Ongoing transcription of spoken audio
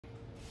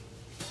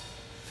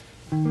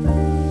Hey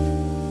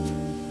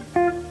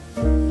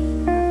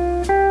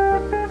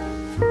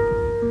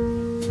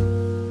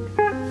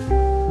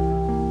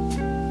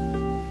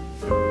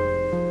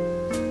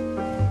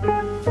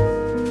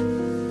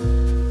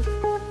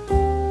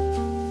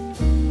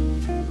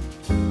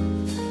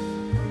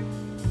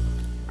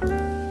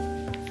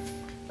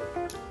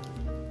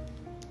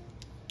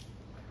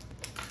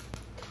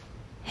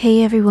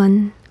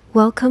everyone,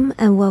 welcome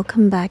and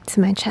welcome back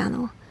to my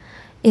channel.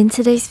 In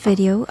today's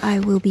video, I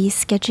will be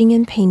sketching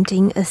and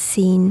painting a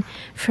scene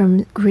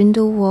from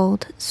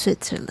Grindelwald,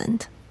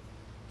 Switzerland.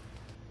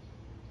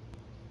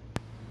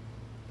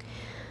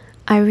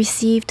 I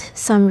received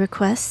some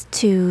requests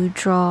to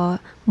draw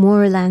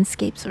more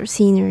landscapes or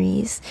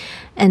sceneries,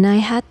 and I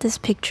had this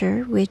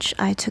picture which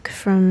I took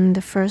from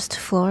the first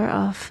floor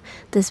of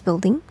this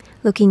building,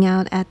 looking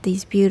out at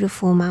these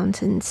beautiful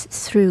mountains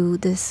through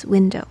this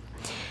window.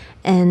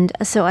 And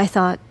so I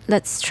thought,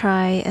 let's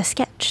try a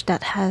sketch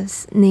that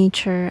has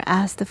nature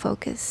as the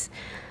focus,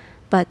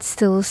 but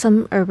still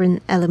some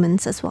urban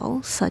elements as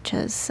well, such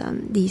as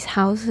these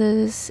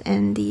houses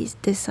and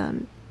this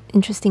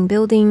interesting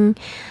building.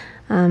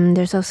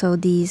 There's also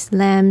these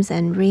lamps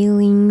and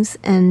railings,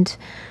 and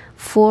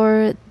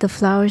for the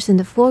flowers in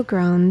the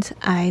foreground,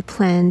 I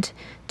planned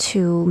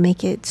to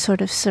make it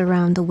sort of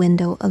surround the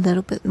window a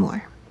little bit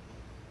more.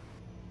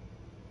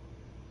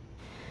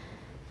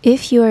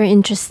 If you are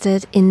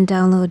interested in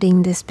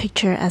downloading this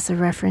picture as a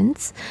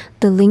reference,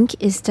 the link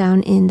is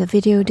down in the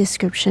video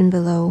description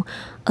below,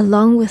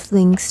 along with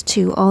links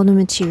to all the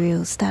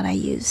materials that I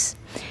use.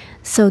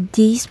 So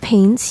these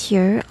paints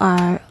here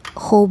are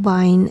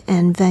Holbein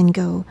and Van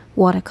Gogh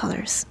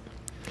watercolors.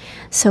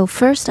 So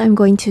first I'm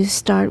going to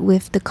start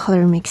with the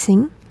color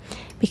mixing,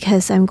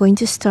 because I'm going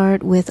to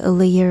start with a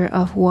layer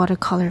of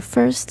watercolor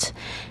first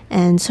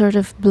and sort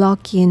of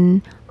block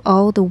in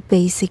all the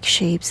basic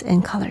shapes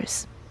and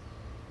colors.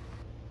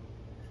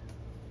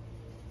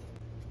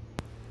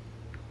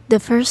 The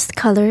first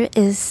color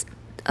is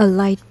a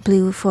light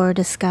blue for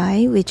the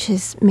sky, which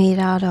is made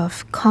out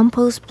of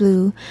compost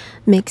blue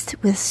mixed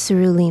with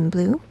cerulean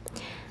blue.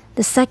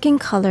 The second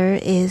color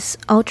is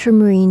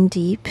ultramarine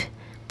deep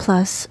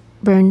plus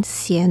burnt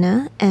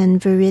sienna and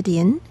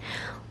viridian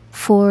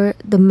for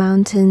the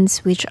mountains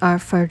which are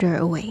further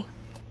away.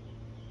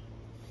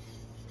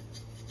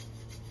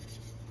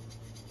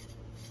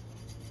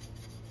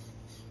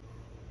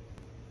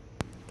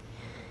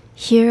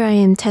 Here I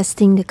am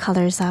testing the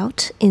colors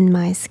out in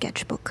my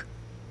sketchbook.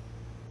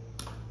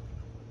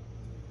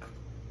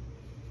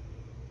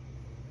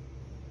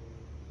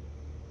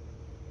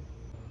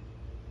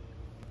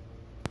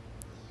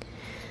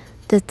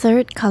 The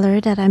third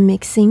color that I'm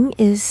mixing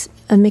is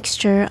a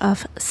mixture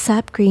of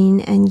sap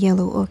green and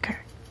yellow ochre.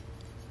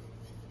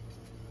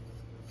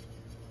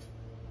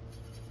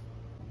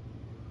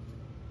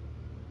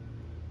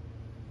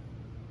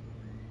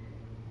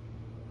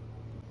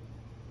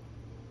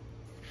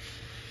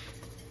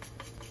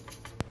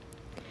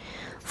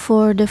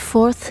 For the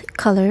fourth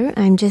color,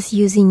 I'm just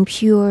using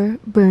pure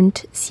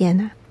burnt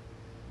sienna.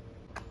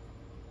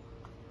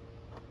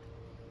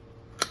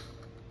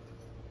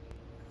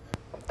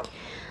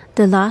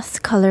 The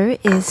last color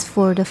is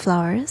for the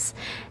flowers,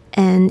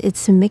 and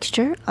it's a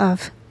mixture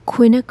of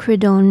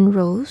quinacridone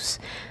rose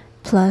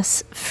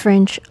plus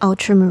French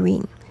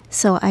ultramarine.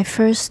 So I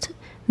first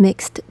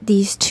mixed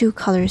these two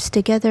colors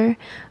together,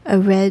 a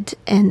red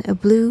and a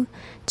blue,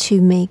 to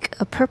make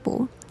a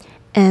purple.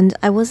 And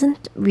I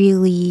wasn't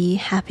really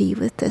happy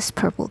with this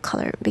purple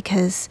color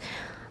because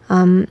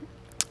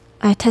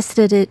I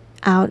tested it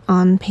out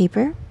on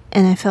paper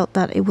and I felt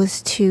that it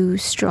was too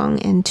strong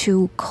and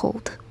too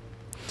cold.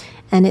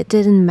 And it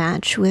didn't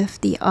match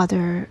with the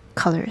other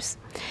colors.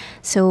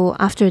 So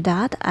after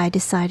that, I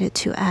decided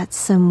to add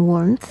some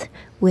warmth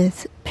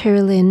with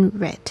Perlin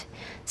Red.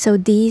 So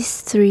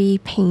these three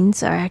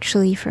paints are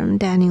actually from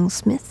Daniel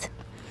Smith.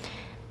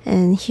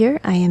 And here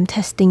I am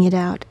testing it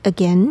out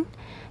again.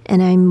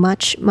 And I'm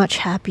much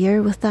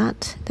happier with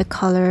that. The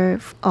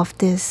color of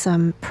this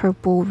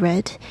purple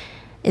red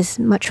is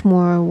much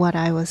more what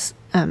I was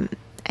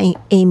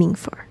aiming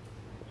for.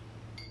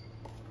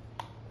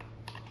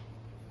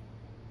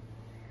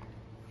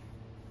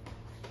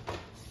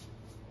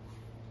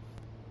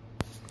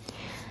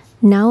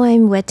 Now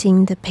I'm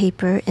wetting the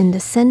paper in the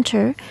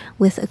center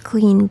with a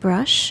clean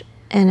brush,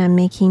 and I'm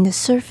making the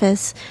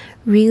surface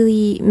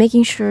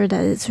making sure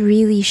that it's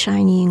really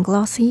shiny and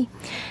glossy.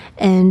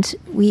 And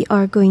we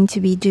are going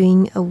to be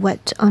doing a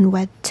wet on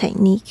wet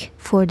technique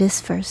for this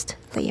first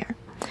layer.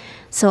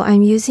 So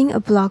I'm using a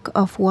block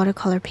of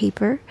watercolor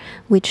paper,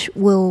 which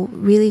will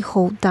really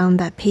hold down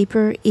that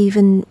paper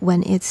even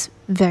when it's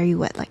very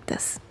wet like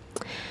this.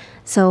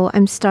 So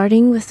I'm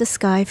starting with the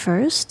sky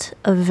first,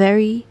 a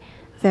very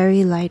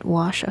light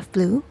wash of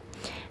blue,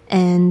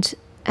 and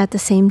at the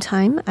same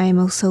time I'm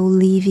also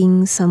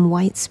leaving some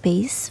white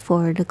space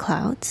for the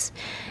clouds.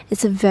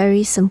 It's a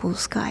very simple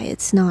sky.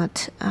 It's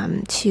not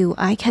too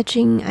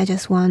eye-catching. I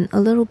just want a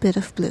little bit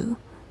of blue.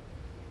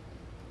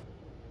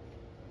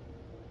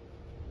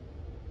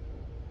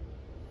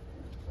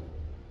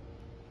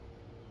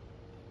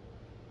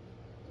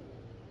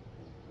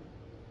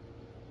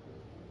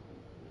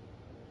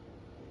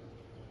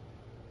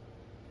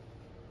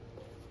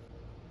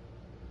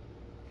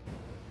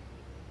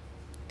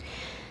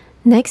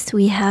 Next,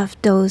 we have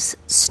those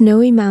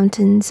snowy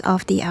mountains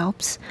of the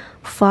Alps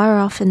far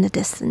off in the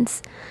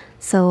distance.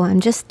 So I'm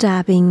just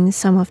dabbing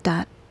some of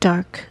that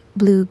dark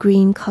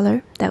blue-green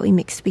color that we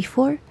mixed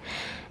before,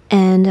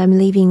 and I'm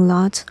leaving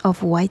lots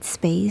of white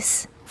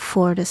space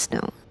for the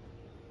snow.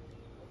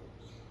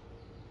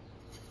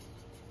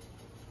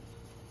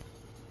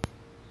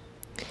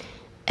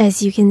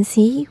 As you can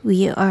see,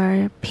 we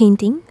are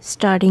painting,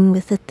 starting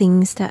with the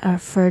things that are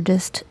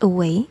furthest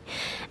away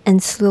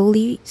and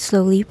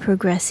slowly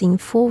progressing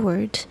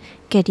forward,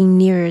 getting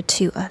nearer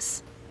to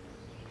us.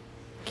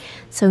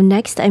 So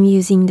next I'm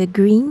using the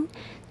green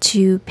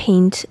to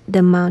paint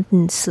the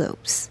mountain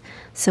slopes.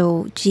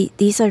 So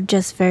these are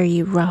just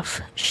very rough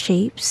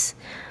shapes,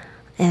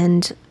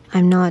 and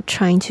I'm not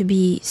trying to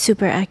be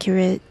super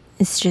accurate.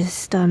 It's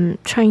just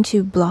trying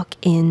to block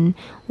in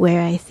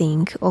where I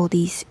think all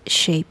these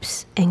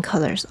shapes and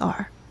colors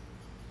are.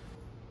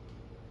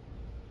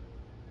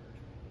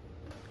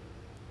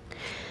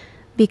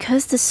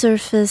 Because the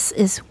surface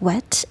is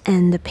wet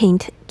and the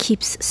paint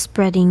keeps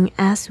spreading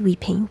as we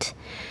paint,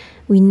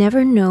 we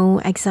never know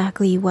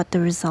exactly what the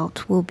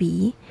result will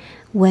be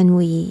when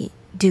we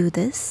do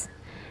this.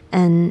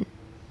 And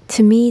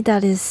to me,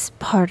 that is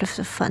part of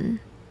the fun.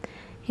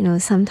 You know,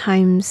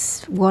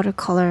 sometimes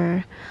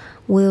watercolor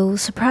will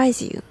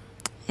surprise you,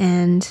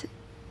 and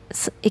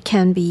it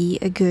can be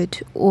a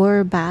good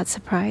or bad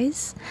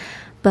surprise.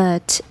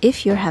 But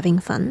if you're having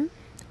fun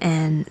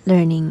and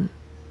learning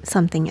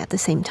something at the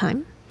same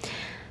time,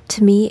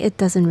 to me it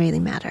doesn't really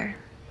matter.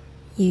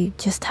 You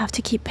just have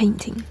to keep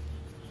painting.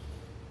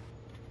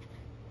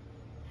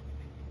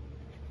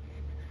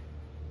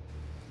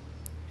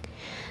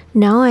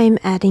 Now I'm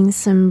adding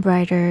some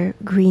brighter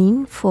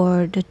green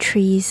for the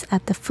trees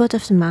at the foot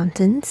of the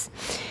mountains.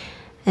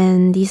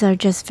 And these are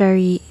just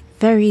very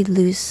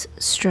loose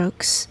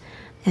strokes,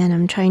 and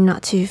I'm trying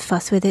not to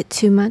fuss with it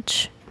too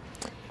much.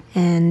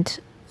 And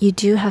you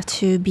do have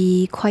to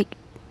be quite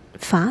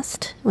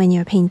fast when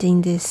you're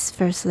painting this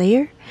first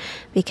layer,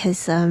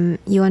 because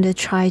you want to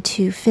try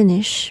to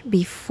finish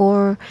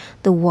before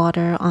the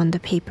water on the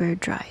paper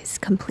dries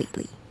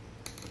completely.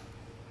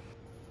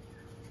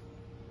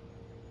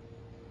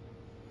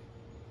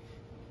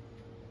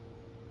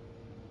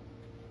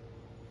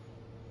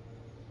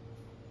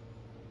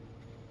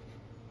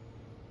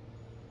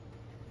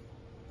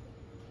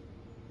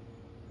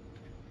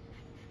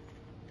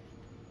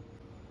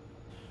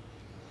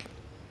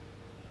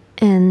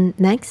 And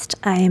next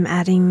I am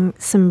adding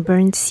some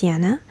burnt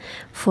sienna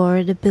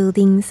for the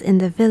buildings in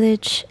the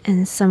village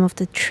and some of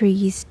the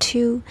trees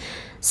too.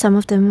 Some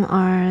of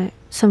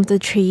the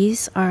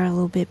trees are a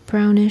little bit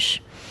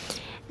brownish,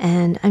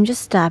 and I'm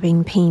just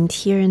dabbing paint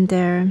here and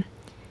there,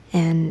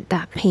 and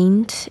that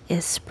paint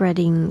is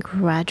spreading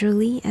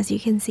gradually, as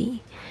you can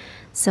see.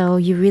 So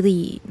you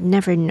really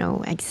never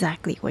know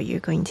exactly what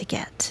you're going to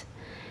get,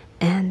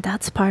 and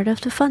that's part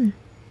of the fun.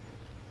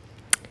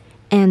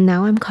 And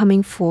now I'm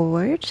coming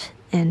forward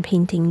and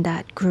painting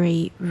that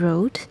gray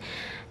road,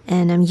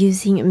 and I'm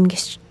using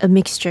a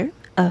mixture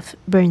of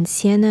burnt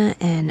sienna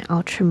and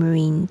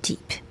ultramarine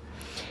deep.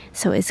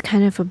 So it's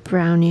kind of a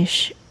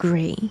brownish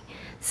gray.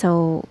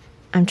 So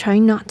I'm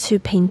trying not to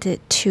paint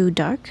it too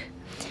dark.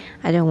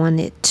 I don't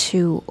want it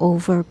to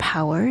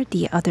overpower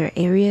the other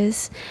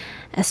areas,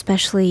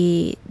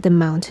 especially the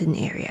mountain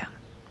area.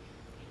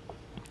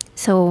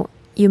 So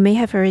you may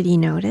have already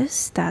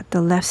noticed that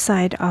the left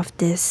side of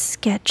this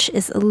sketch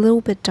is a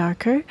little bit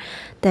darker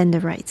than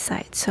the right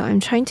side. So I'm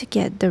trying to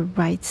get the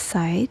right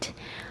side,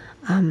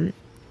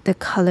 the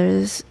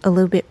colors a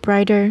little bit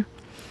brighter,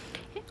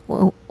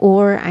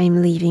 or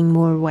I'm leaving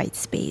more white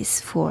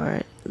space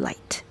for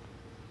light.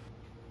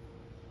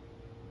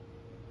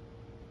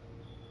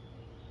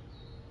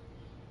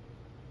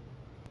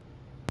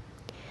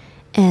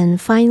 And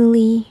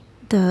finally,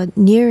 the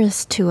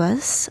nearest to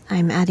us,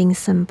 I'm adding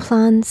some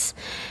plants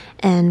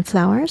and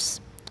flowers.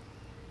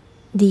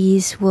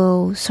 These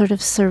will sort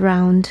of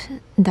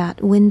surround that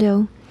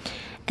window,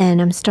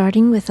 and I'm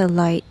starting with a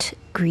light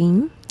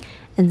green,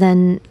 and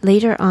then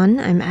later on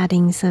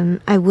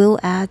I will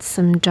add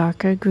some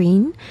darker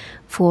green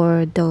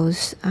for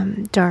those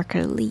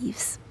darker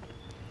leaves.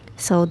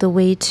 So the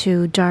way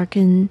to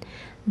darken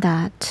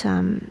that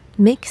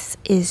mix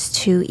is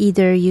to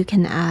either you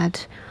can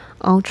add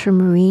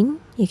ultramarine,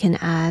 you can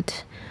add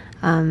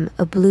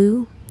a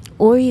blue,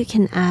 or you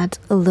can add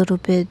a little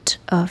bit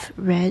of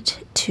red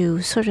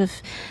to sort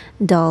of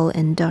dull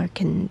and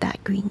darken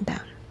that green down.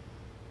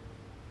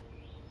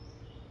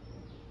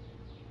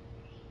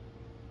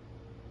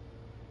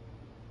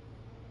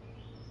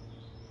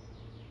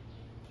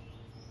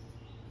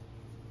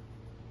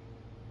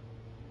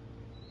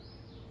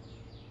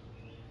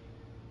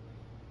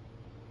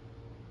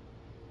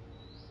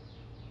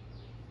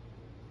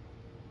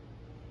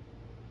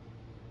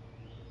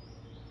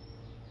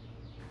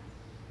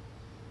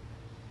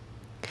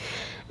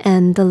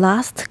 And the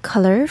last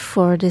color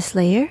for this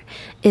layer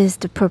is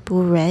the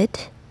purple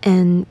red,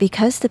 and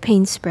because the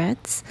paint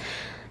spreads,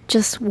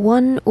 just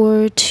 1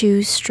 or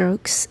 2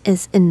 strokes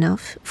is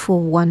enough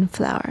for one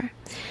flower.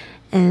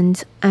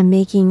 and I'm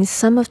making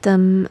some of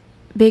them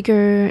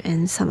bigger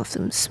and some of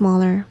them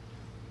smaller.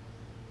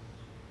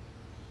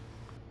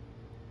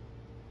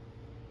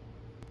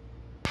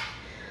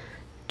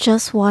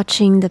 Just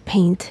watching the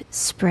paint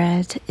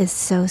spread is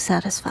so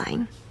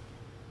satisfying.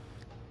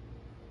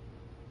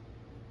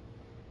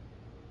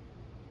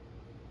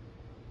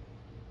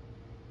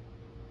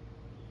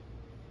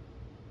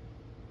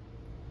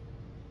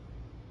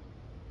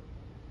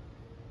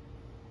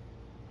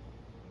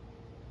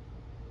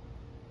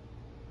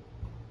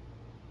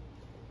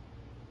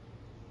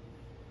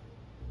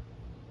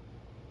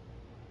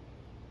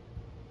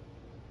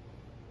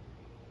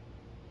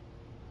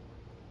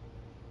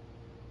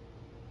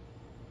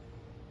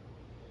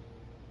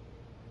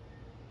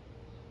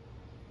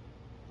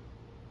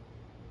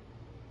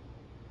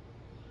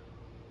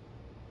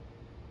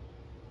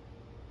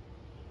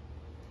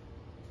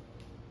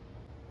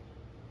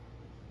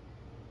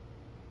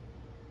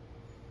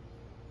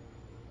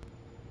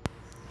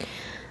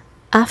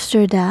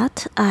 After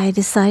that, I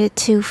decided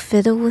to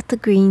fiddle with the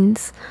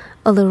greens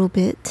a little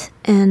bit,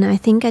 and I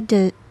think I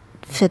did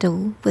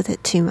fiddle with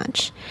it too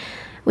much,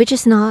 which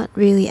is not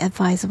really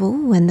advisable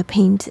when the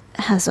paint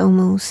has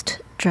almost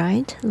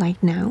dried,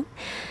 like now.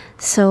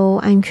 So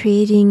I'm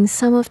creating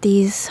some of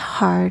these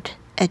hard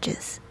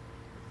edges.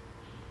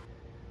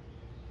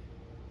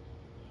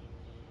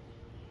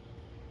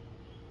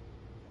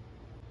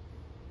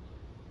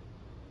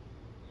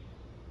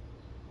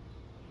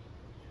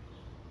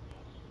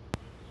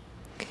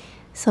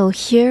 So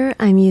here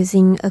I'm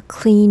using a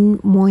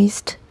clean,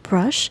 moist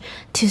brush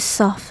to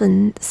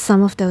soften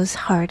some of those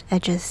hard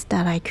edges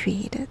that I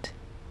created.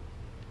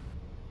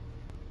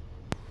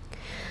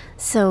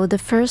 So the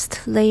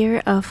first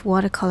layer of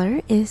watercolor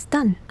is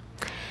done.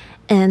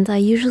 And I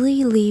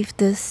usually leave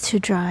this to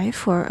dry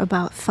for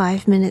about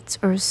 5 minutes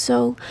or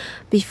so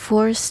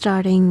before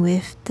starting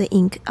with the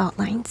ink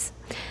outlines.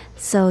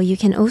 So you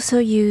can also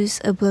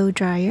use a blow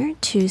dryer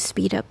to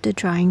speed up the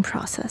drying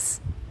process.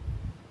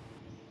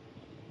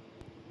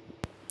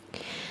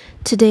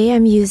 Today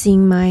I'm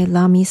using my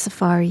Lamy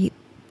Safari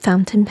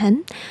fountain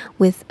pen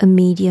with a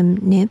medium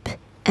nib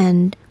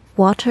and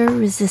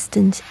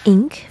water-resistant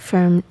ink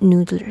from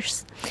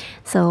Noodlers.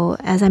 So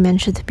as I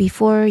mentioned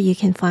before, you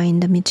can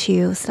find the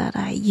materials that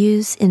I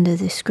use in the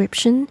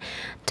description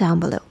down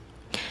below.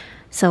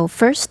 So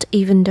first,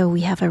 even though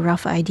we have a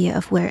rough idea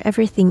of where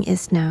everything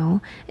is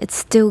now, it's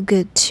still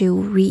good to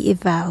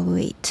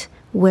re-evaluate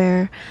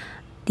where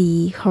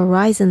the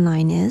horizon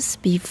line is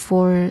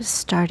before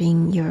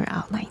starting your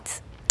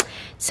outlines.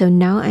 So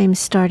now I'm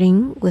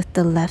starting with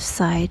the left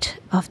side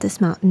of this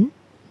mountain.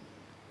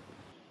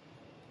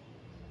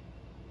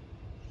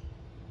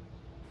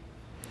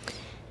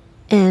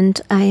 And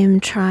I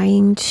am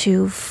trying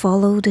to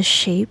follow the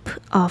shape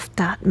of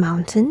that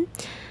mountain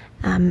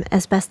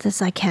as best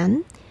as I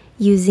can,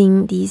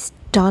 using these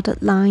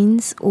dotted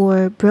lines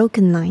or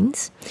broken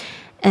lines.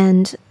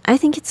 And I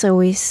think it's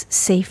always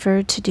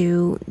safer to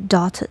do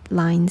dotted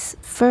lines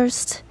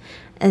first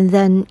and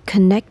then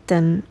connect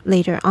them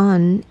later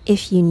on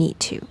if you need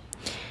to.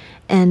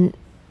 And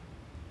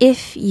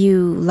if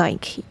you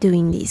like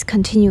doing these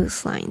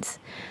continuous lines,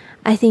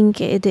 I think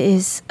it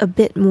is a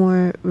bit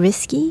more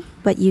risky,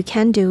 but you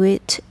can do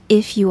it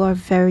if you are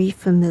very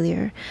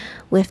familiar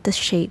with the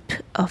shape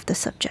of the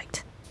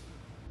subject.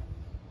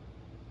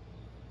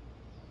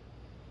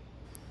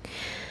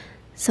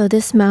 So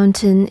this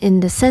mountain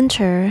in the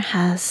center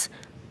has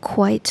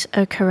quite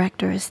a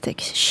characteristic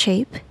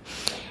shape,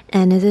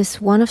 and it is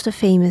one of the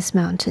famous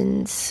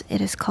mountains. It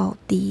is called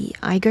the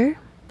Eiger.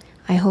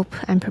 I hope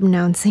I'm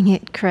pronouncing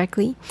it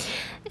correctly.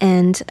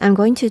 And I'm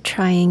going to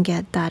try and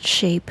get that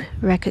shape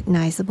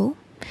recognizable.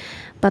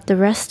 But the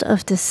rest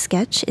of the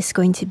sketch is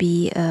going to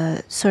be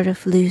a sort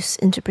of loose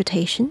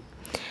interpretation.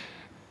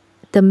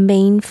 The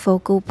main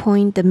focal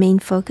point, the main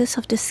focus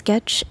of the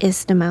sketch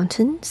is the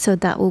mountain, so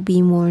that will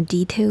be more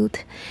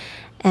detailed.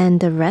 And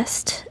the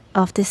rest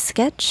of the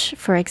sketch,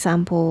 for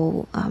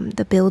example,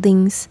 the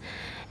buildings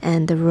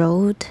and the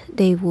road,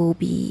 they will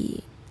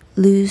be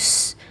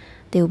loose,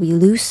 they will be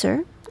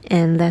looser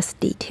and less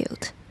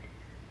detailed.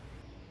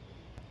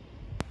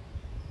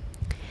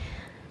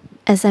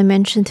 As I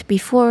mentioned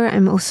before,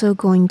 I'm also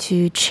going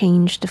to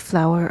change the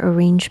flower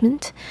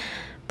arrangement.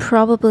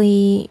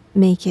 Probably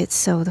make it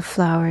so the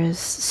flowers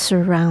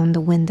surround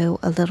the window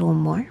a little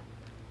more.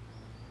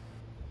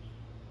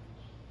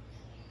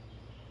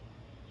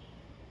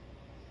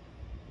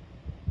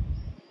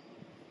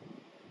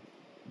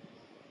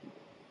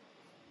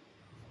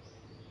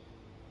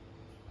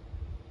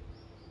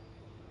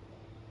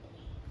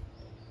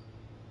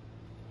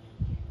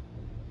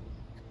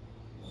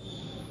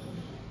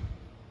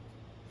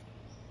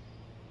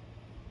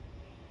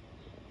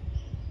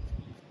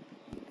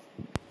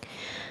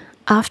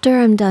 After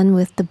I'm done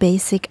with the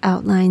basic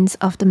outlines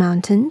of the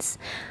mountains,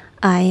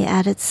 I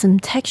added some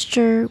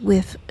texture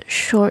with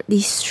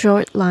these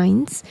short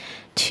lines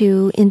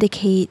to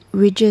indicate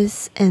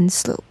ridges and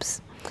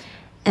slopes.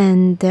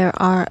 and there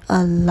are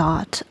a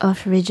lot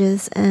of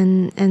ridges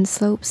and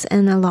slopes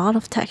and a lot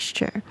of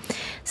texture.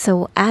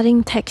 So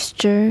adding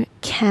texture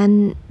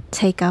can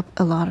take up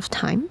a lot of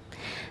time.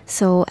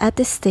 So at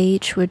this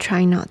stage, we're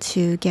trying not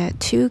to get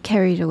too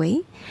carried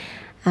away.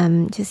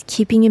 Just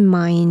keeping in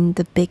mind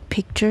the big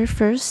picture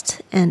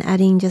first and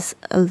adding just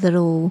a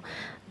little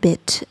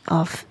bit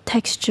of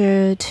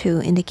texture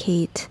to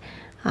indicate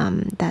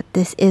that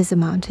this is a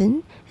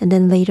mountain, and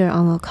then later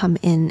on we'll come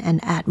in and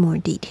add more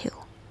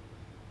detail.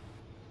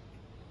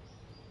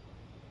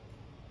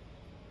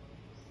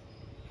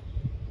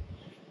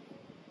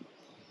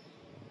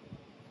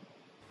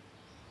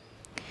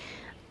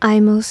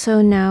 I'm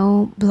also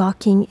now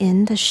blocking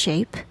in the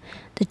shape,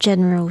 the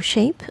general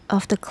shape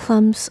of the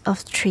clumps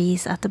of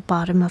trees at the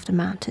bottom of the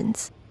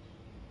mountains.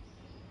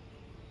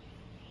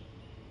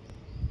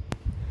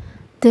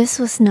 This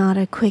was not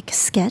a quick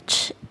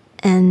sketch,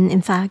 and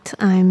in fact,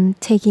 I'm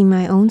taking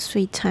my own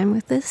sweet time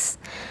with this.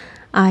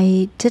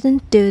 I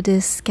didn't do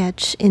this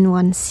sketch in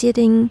one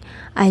sitting.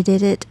 I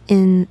did it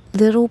in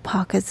little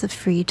pockets of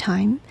free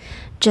time,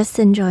 just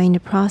enjoying the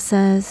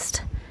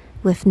process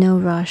with no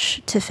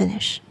rush to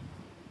finish.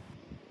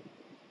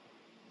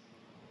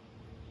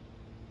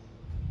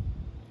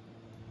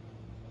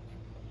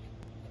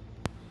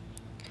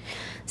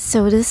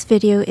 So this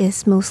video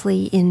is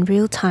mostly in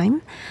real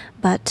time,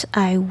 but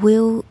I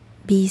will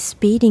be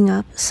speeding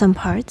up some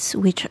parts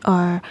which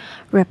are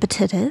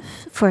repetitive.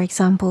 For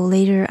example,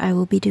 later I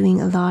will be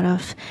doing a lot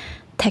of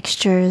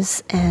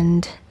textures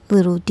and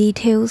little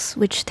details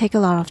which take a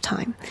lot of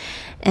time.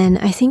 And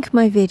I think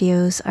my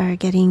videos are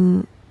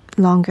getting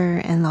longer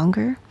and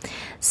longer,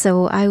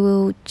 so I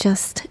will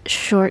just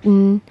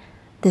shorten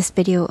this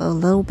video a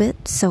little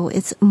bit so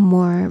it's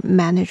more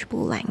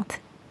manageable length.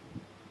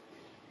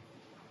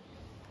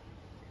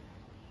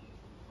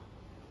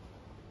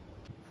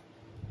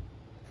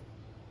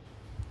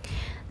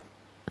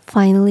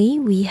 Finally,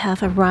 we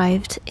have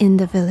arrived in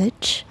the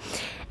village,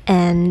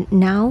 and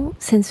now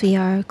since we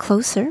are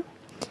closer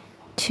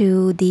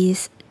to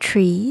these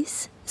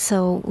trees,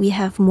 so we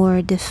have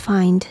more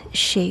defined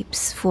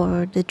shapes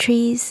for the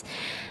trees,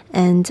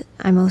 and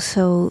I'm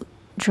also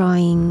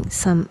drawing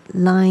some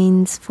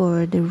lines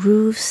for the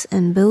roofs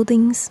and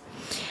buildings.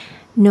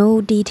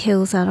 No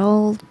details at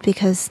all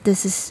because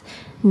this is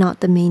not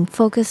the main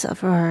focus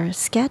of our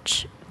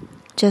sketch,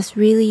 just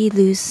really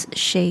loose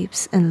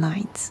shapes and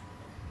lines.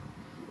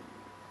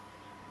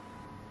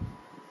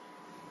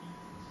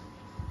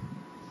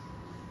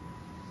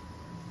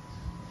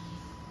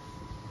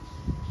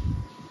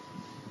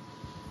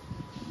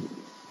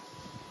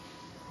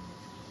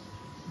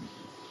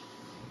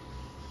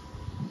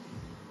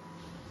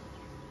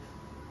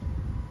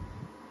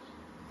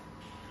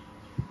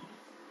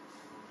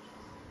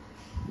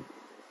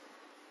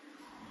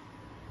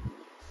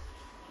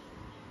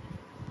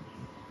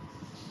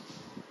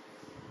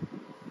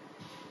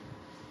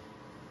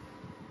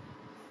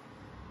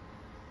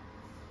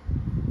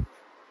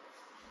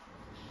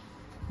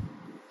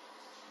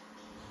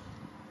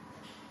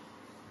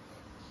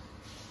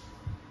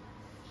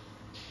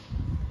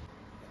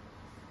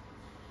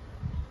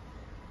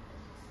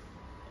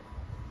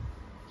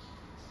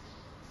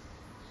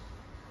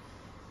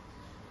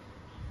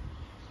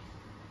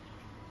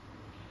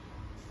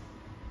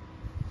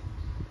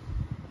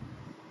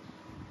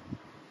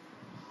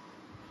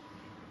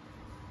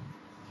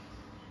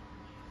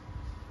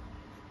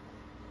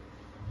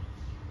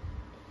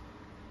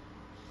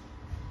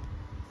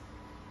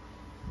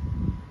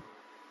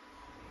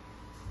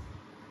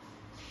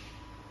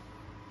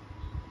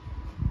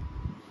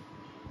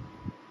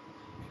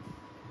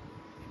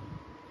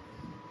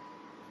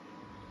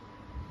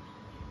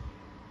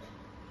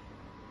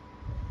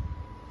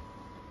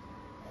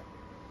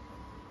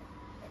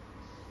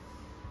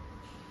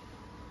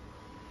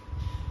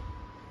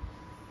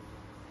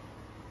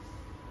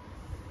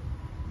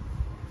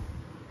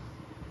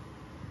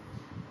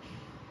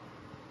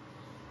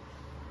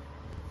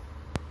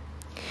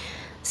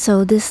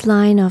 So this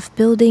line of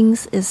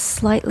buildings is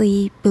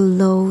slightly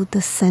below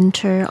the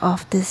center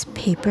of this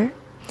paper,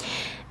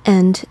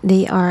 and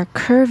they are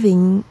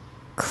curving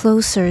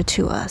closer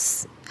to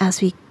us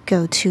as we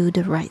go to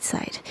the right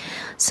side.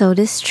 So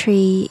this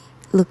tree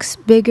looks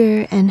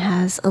bigger and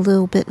has a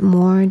little bit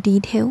more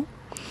detail.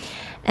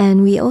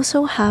 And we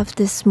also have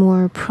this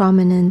more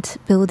prominent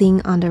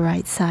building on the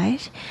right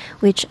side,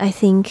 which I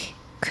think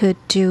could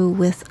do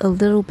with a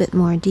little bit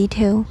more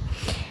detail.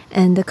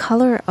 And the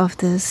color of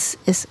this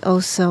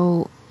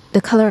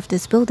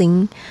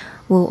building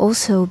will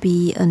also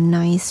be a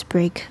nice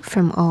break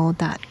from all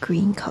that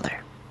green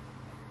color.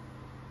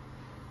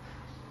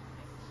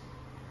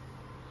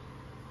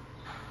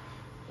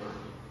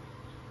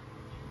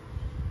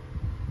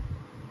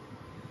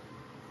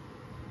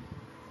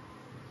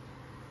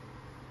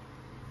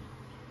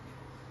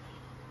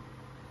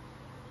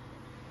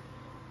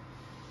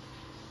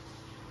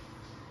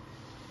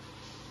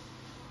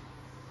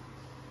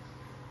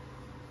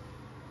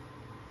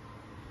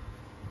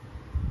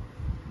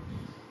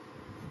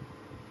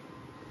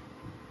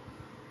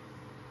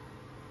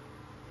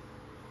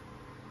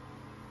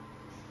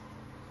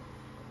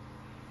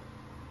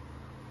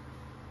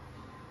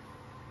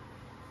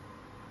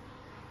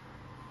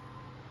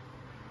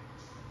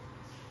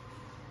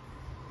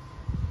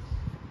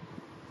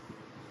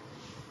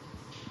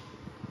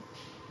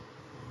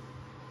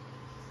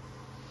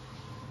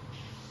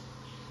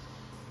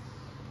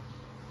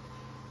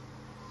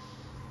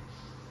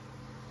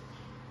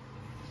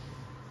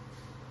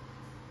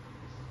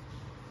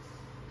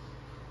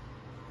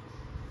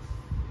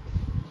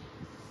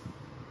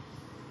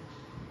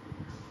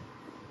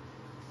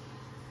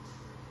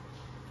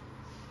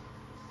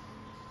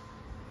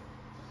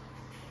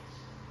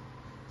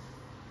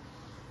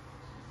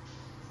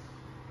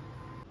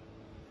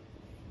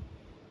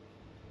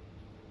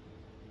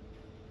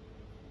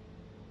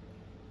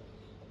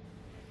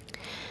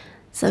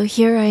 So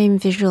here I am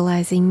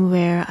visualizing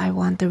where I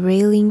want the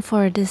railing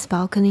for this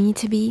balcony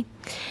to be,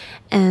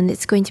 and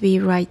it's going to be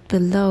right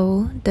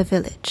below the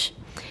village.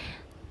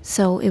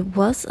 So it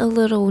was a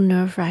little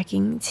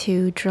nerve-wracking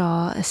to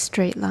draw a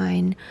straight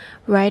line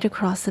right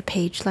across the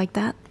page like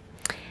that,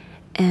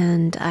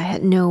 and I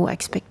had no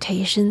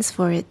expectations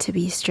for it to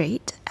be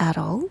straight at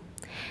all,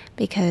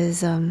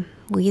 because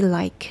we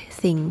like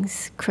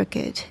things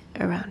crooked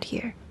around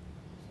here.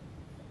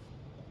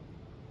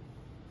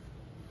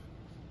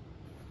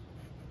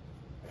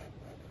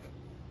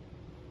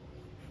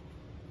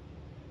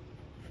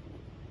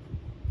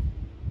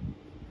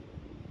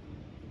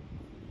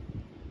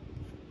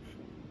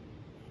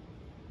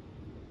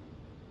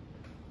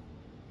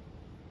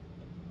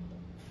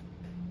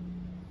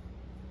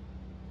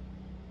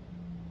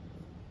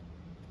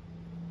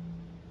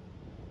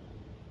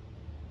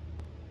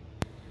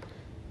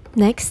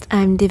 Next,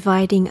 I'm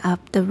dividing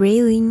up the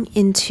railing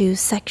into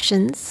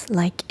sections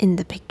like in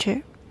the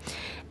picture,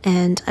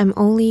 and I'm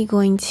only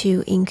going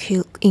to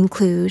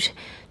include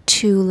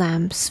 2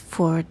 lamps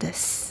for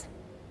this.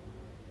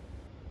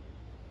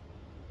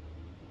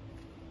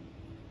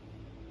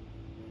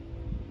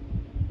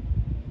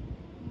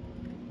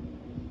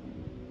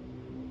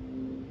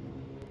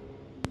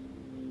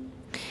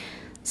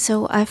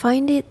 So I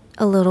find it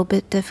a little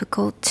bit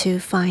difficult to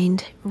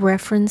find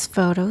reference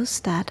photos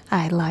that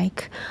I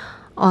like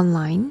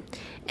online,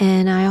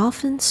 and I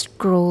often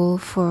scroll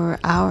for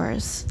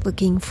hours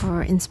looking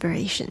for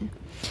inspiration.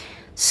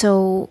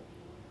 So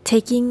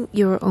taking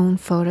your own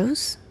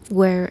photos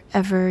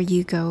wherever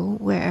you go,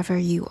 wherever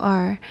you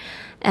are,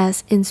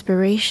 as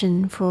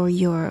inspiration for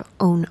your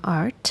own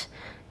art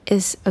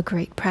is a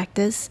great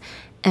practice,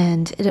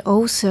 and it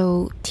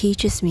also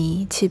teaches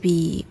me to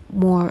be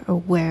more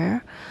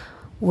aware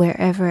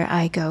wherever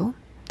I go,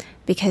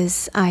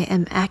 because I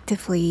am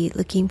actively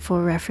looking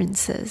for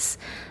references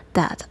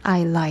that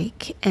I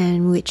like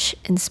and which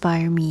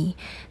inspire me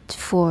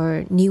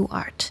for new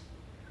art.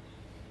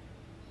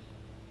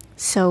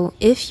 So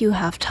if you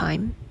have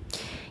time,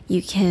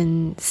 you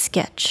can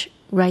sketch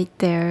right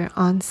there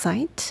on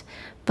site,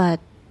 but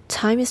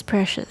time is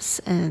precious,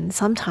 and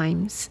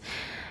sometimes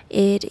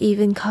it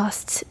even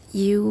costs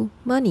you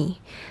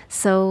money.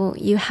 So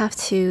you have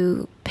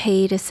to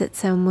pay to sit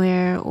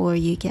somewhere, or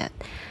you get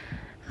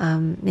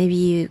maybe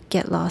you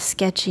get lost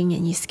sketching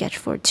and you sketch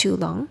for too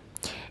long,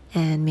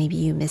 and maybe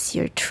you miss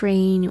your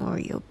train or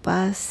your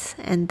bus,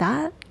 and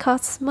that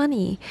costs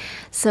money.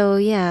 So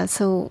yeah,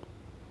 so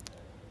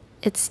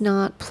it's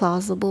not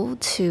plausible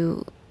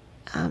to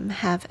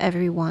have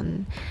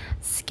everyone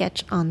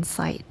sketch on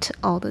site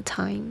all the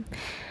time.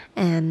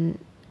 And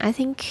I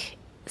think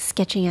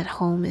sketching at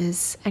home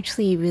is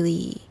actually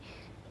really,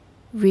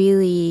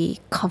 really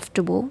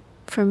comfortable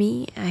for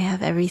me. I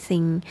have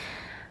everything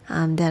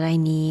that I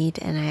need,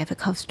 and I have a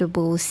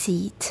comfortable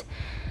seat,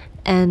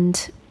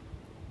 and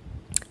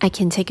I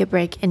can take a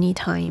break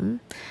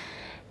anytime,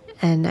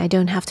 and I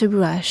don't have to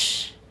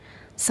rush.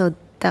 So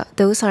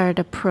those are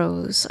the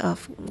pros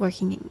of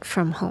working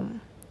from home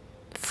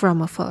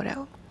from a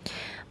photo.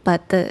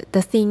 But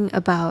the thing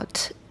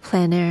about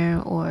plein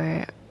air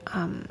or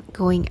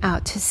going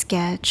out to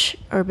sketch,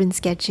 urban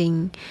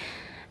sketching,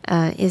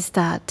 is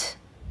that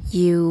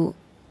you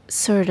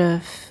sort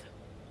of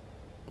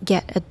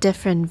get a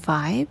different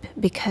vibe,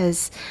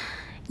 because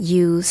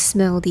you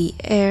smell the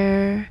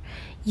air,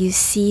 you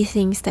see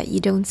things that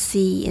you don't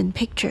see in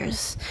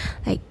pictures.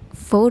 Like,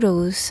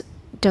 photos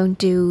don't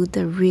do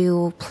the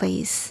real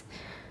place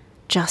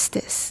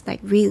justice. Like,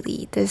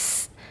 really,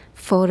 this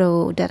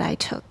photo that I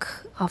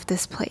took of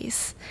this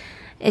place,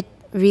 it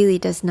really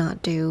does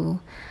not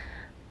do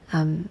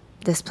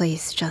this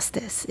place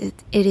justice. It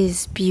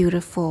is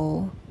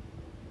beautiful,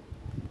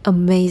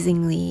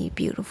 amazingly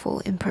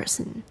beautiful in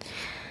person.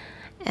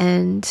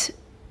 And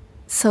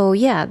so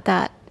yeah,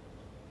 that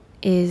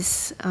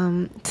is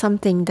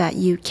something that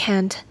you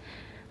can't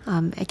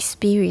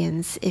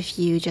experience if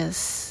you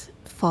just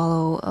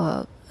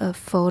follow a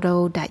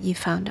photo that you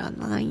found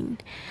online.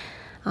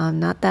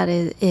 Not that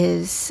it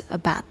is a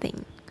bad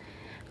thing.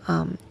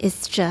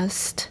 It's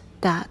just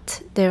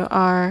that there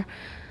are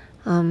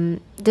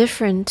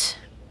different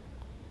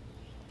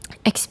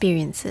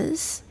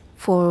experiences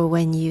for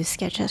when you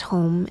sketch at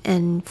home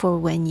and for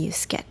when you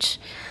sketch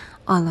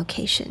on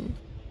location.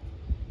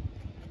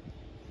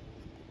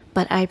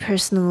 But I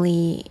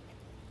personally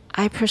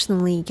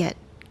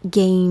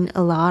gain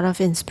a lot of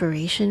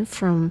inspiration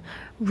from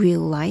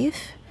real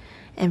life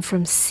and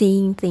from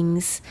seeing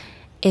things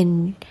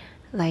in,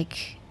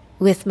 like,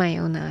 with my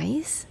own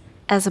eyes,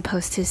 as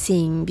opposed to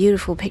seeing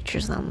beautiful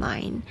pictures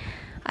online.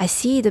 I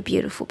see the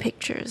beautiful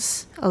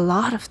pictures, a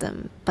lot of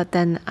them, but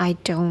then I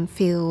don't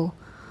feel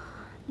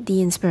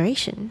the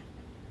inspiration.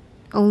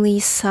 Only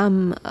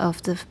some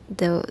of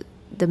the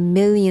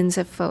millions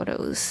of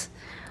photos,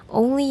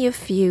 only a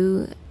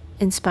few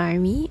inspire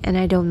me, and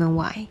I don't know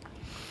why.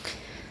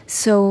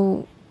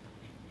 So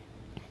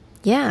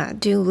yeah,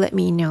 do let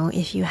me know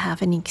if you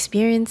have any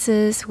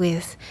experiences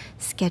with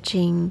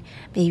sketching,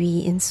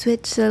 maybe in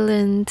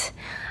Switzerland.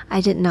 I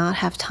did not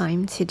have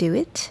time to do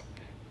it,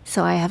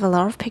 So I have a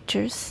lot of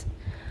pictures.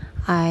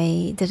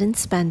 I didn't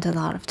spend a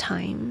lot of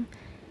time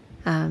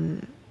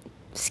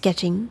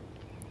sketching.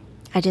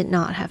 I did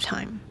not have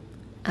time.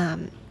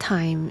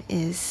 Time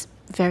is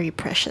very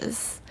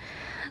precious.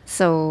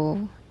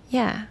 So,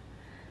 yeah,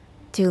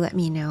 do let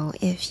me know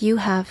if you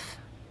have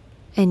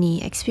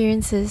any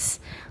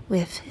experiences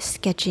with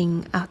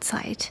sketching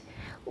outside,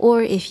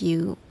 or if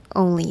you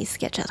only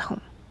sketch at home.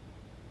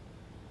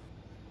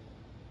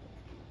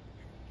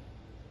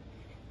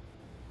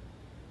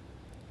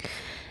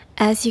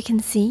 As you can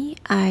see,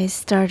 I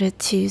started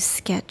to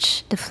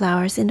sketch the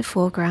flowers in the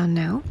foreground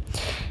now,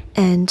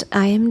 and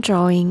I am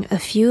drawing a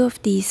few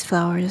of these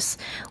flowers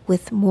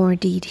with more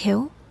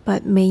detail,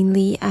 but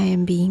mainly I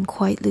am being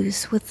quite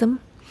loose with them.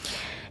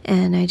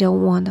 And I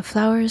don't want the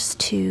flowers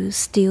to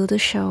steal the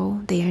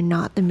show. They are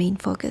not the main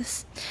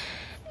focus.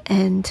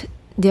 And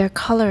their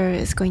color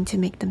is going to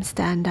make them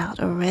stand out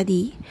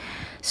already.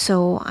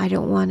 So I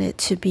don't want it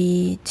to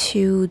be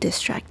too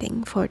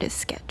distracting for this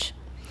sketch.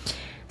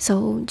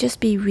 So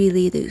just be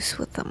really loose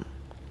with them.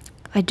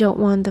 I don't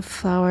want the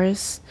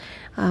flowers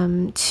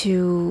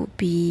to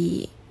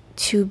be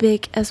too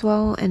big as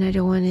well, and I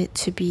don't want it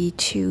to be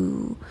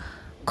too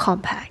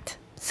compact.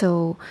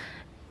 So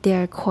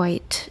they're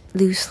quite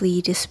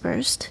loosely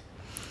dispersed.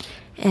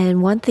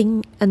 And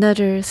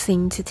another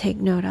thing to take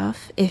note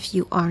of if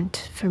you aren't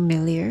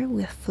familiar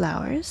with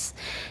flowers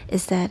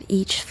is that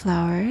each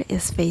flower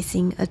is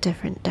facing a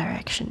different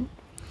direction.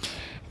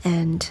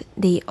 And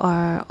they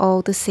are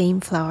all the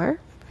same flower,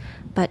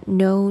 but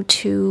no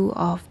two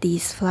of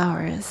these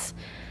flowers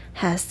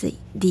has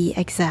the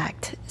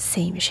exact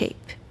same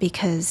shape,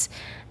 because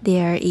they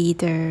are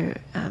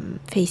either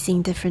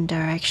facing different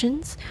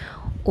directions,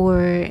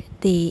 or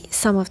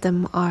some of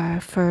them are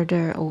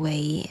further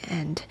away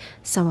and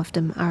some of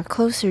them are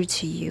closer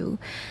to you.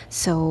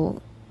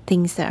 So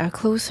things that are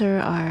closer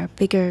are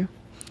bigger.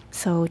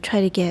 So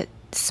try to get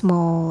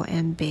small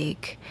and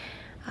big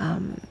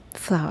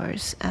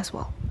flowers as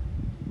well.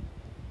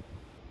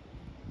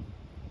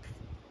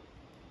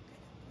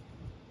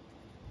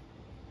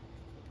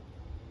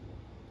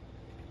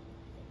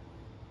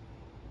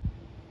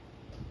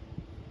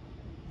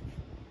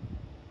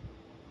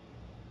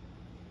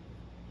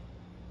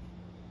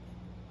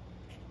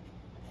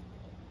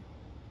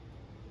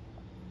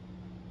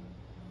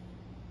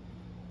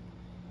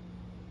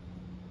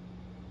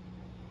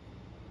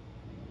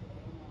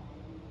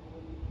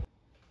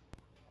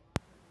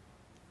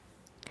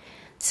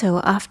 So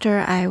after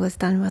I was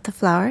done with the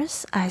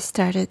flowers, I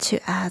started to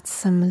add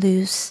some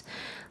loose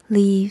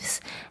leaves,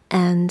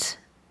 and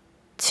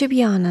to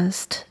be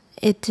honest,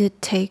 it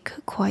did take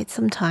quite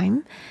some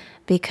time,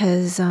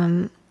 because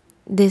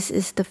this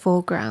is the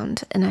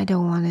foreground and I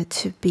don't want it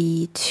to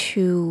be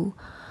too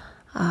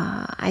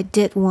I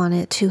did want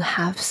it to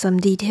have some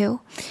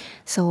detail,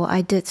 so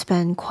I did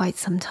spend quite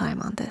some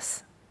time on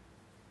this.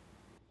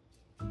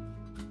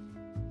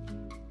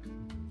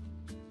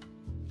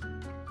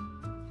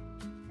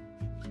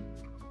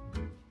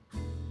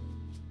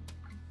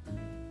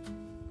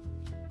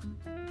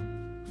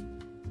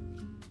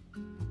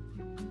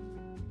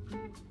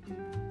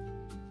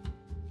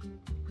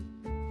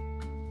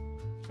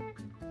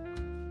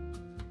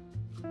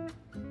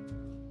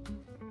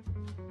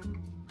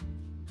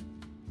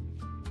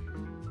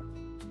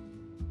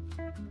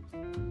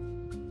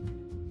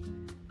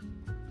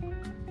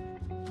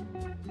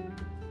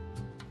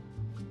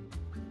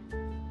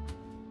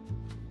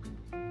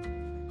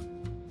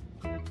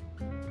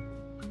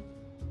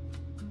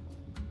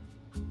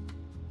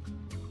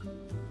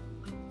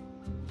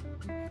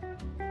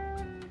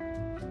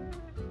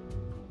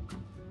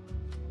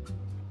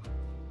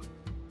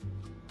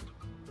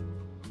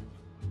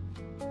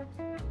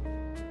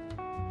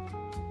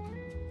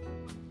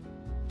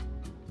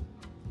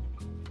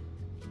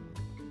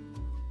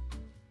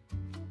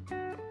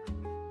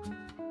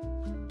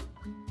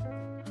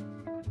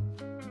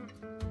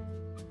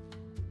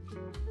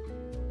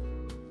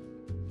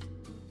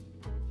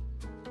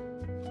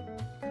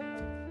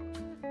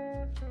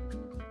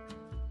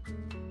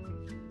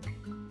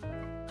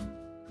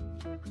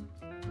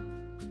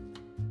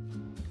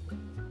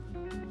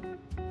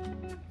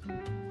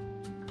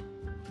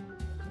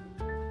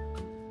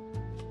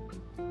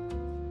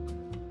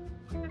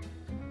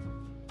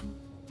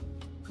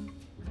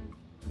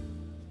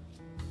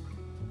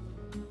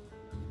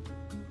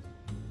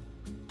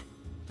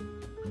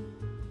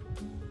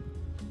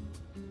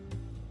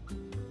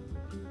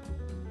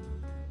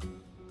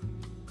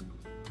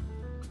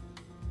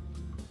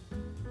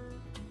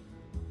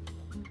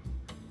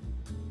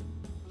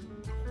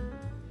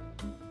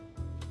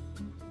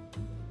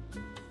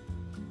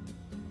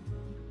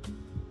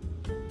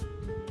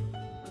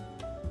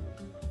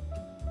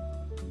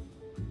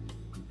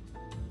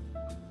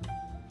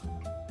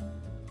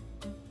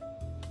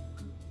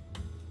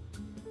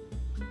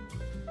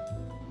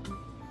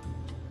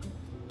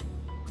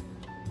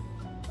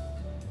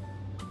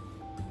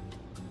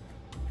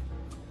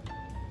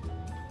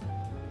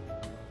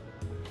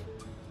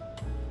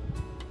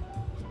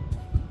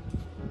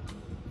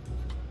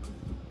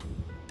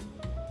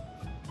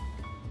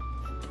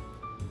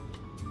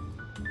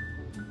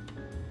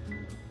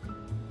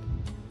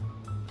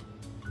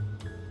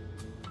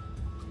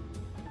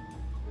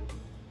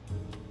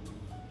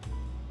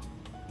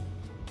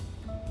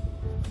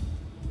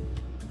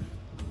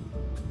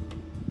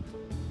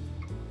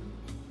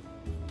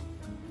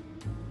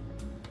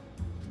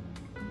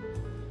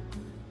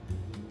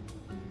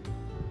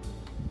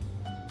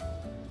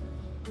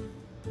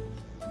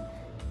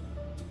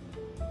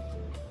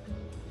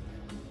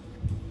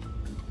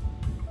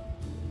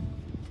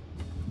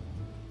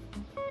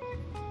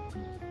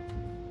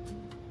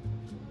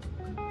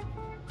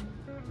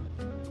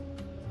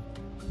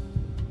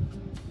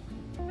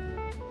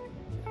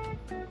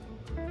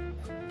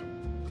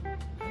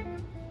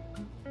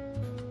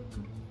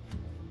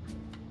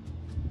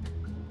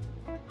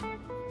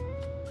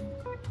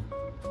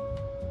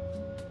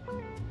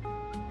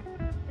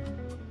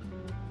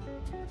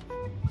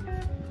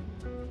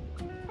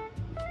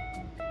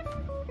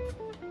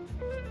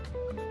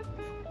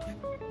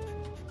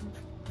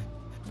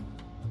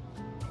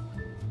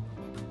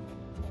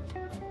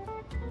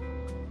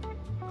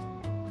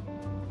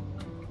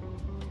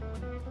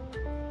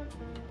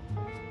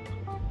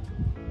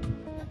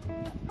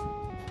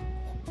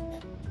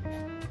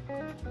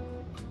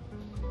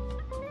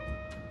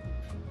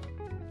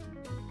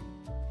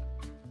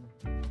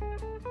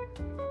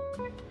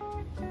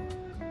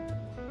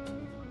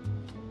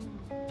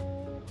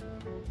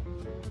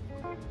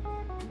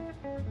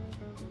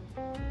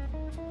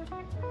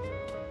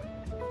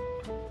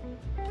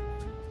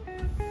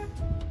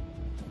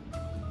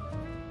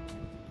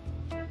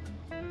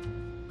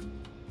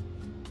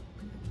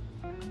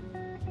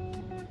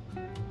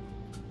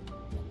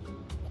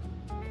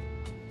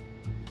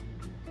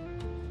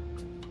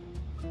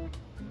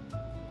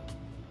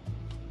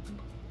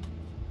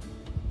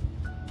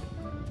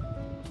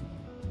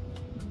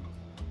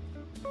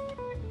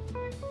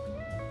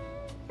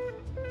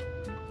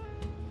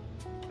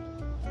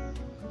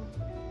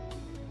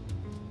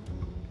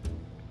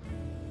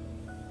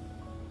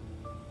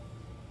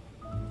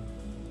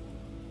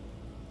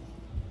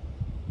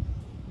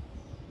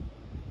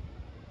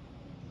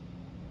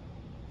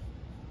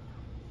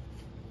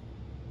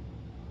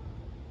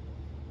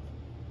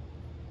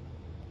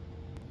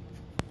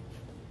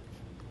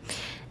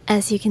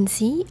 As you can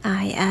see,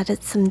 I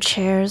added some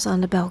chairs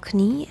on the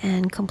balcony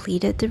and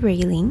completed the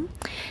railing.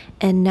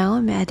 And now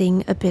I'm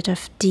adding a bit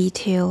of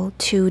detail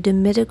to the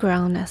middle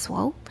ground as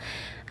well.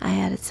 I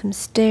added some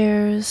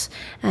stairs,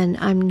 and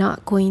I'm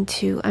going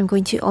to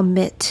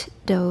omit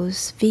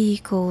those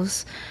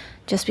vehicles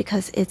just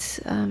because it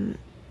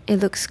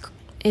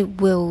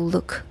will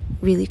look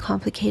really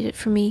complicated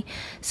for me.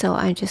 So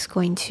I'm just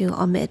going to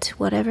omit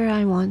whatever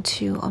I want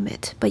to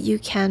omit. But you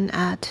can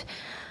add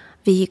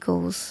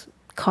vehicles,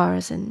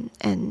 cars,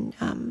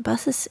 and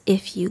buses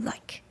if you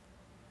like.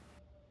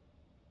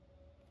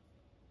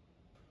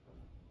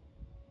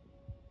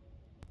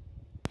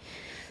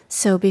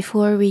 So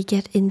before we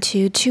get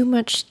into too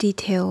much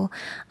detail,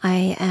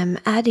 I am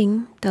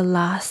adding the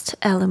last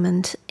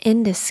element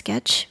in this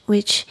sketch,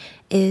 which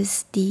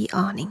is the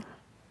awning.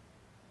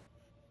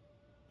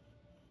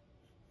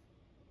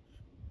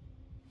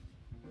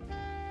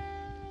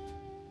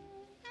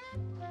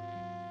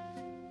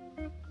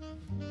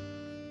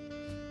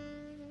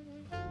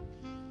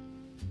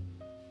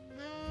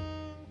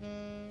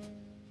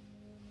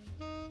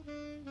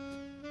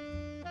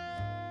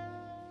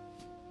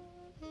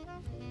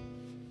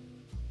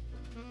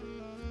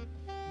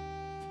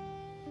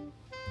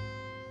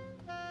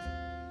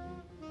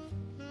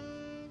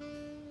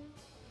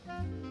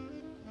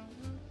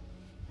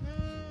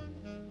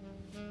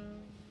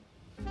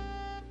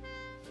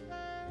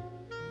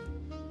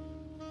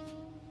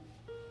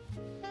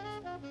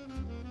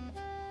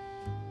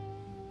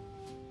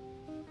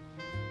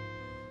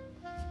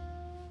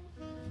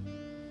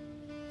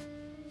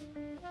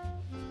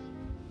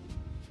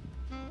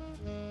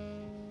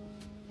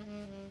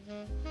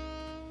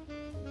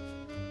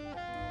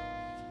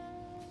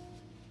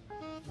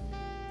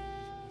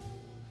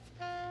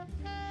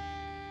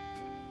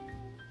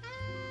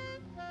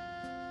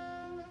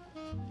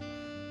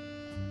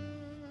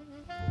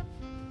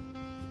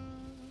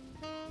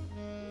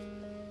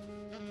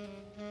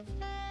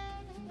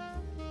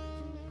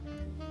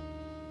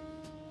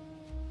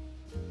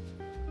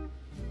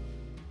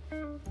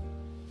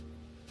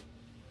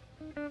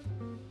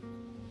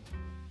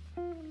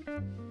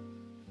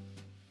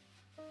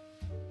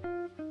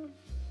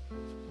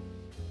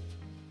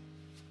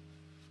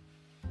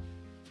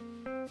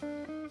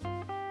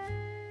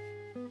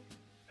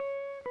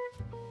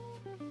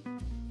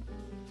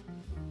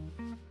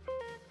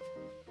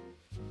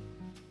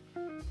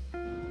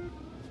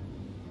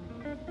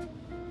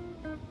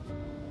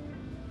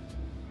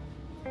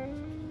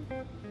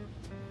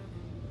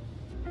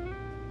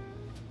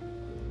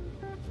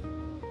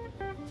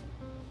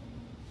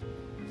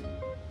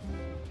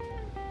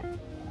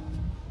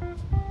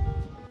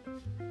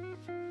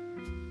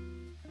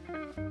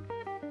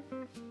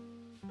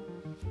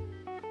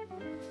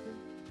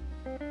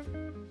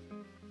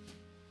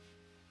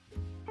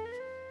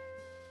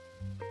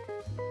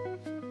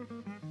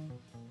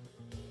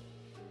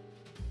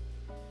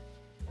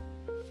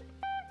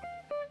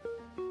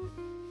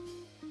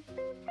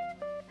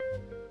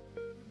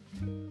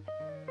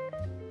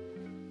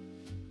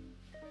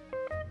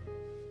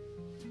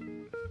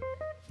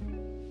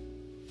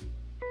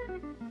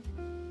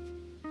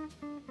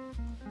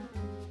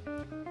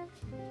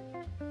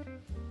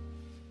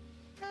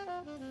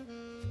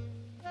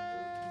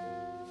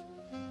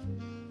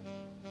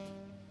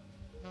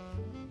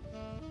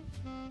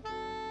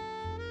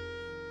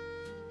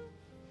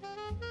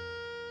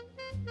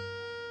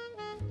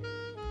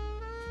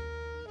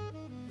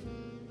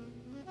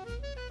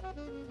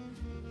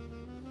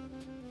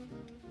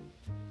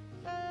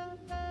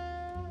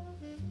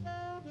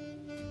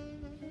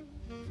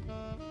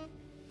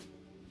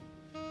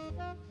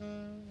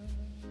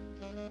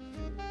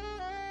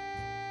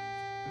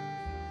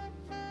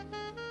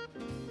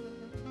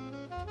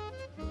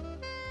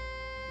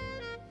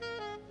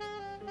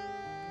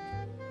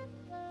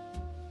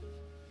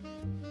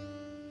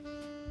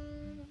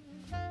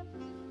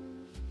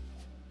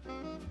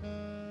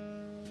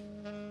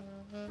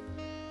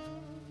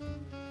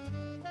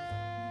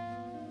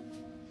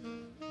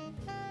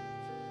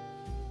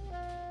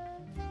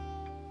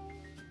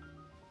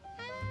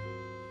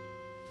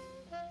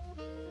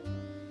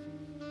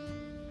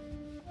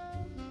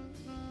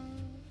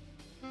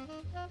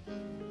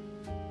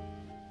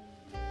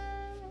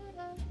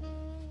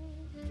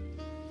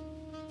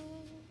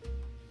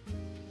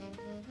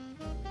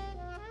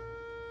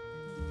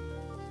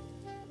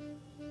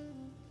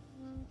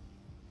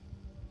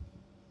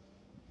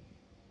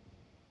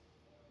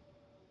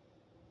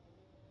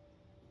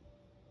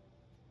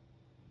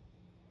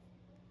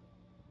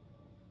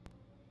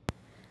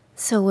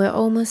 So we're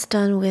almost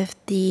done with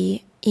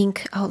the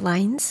ink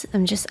outlines.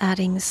 I'm just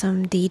adding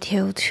some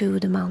detail to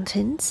the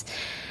mountains.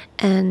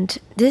 And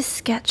this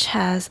sketch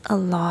has a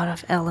lot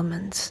of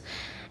elements,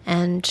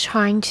 and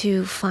trying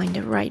to find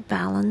the right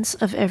balance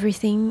of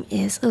everything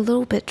is a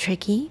little bit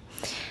tricky.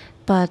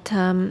 But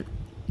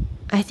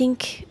I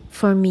think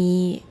for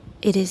me,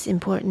 it is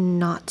important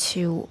not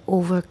to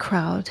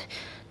overcrowd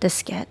the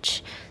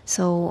sketch.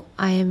 So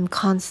I am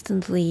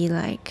constantly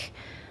like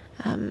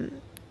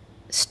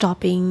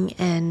stopping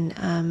and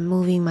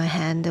moving my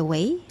hand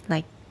away,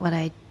 like what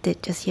I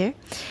did just here.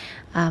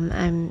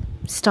 I'm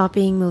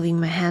stopping, moving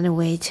my hand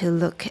away to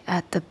look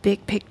at the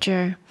big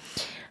picture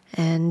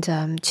and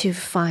to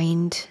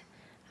find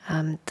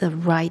the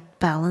right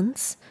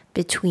balance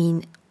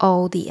between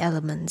all the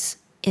elements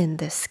in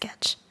this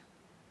sketch.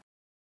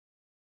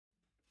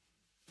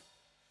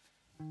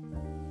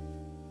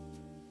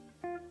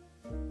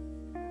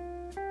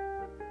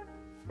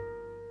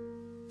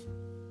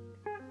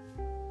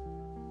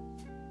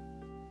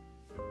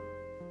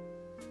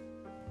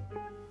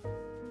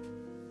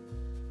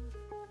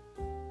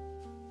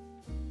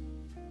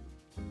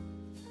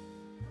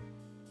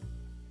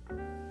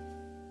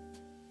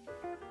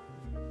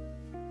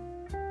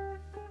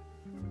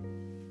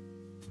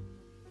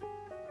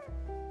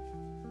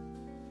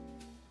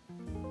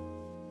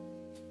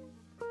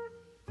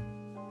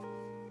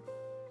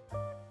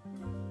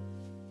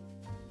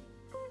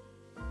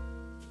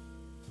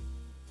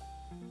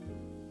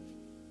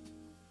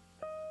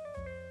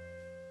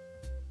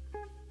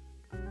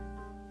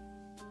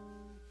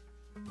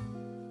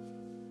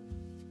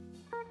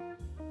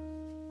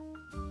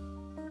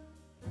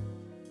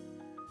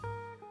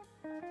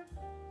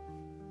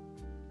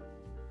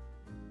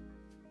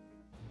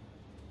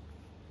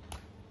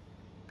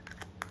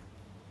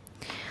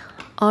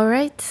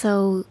 Alright,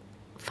 so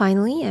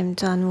finally I'm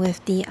done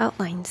with the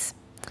outlines.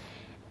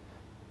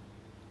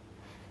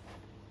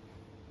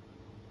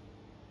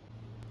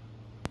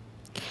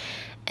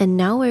 And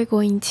now we're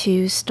going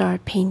to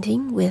start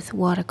painting with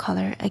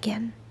watercolor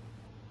again.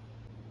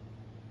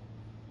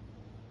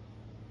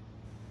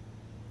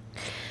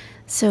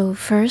 So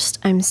first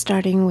I'm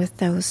starting with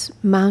those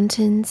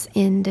mountains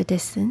in the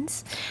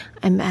distance.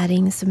 I'm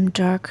adding some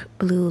dark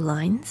blue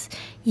lines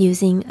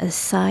using a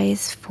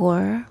size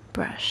 4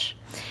 brush.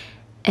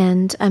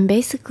 And I'm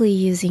basically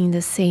using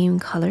the same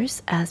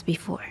colors as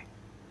before.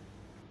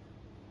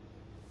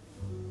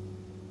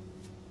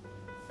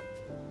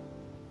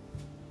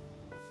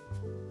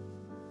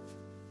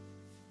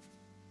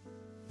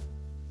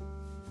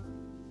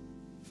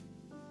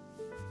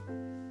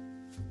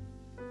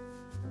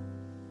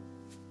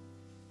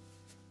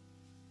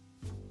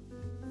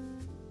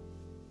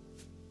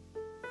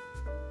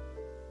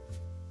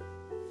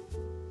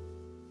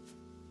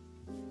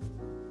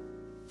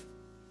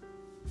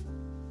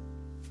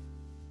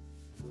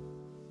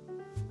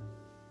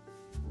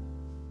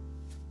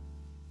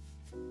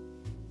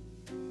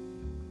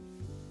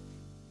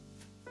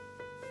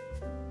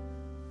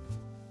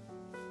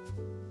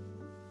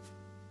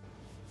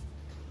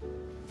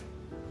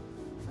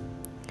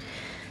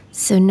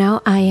 So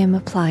now I am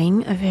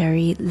applying a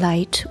very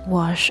light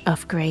wash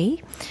of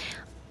gray,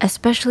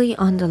 especially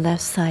on the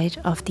left side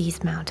of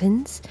these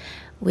mountains,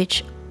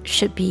 which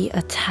should be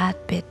a tad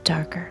bit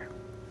darker.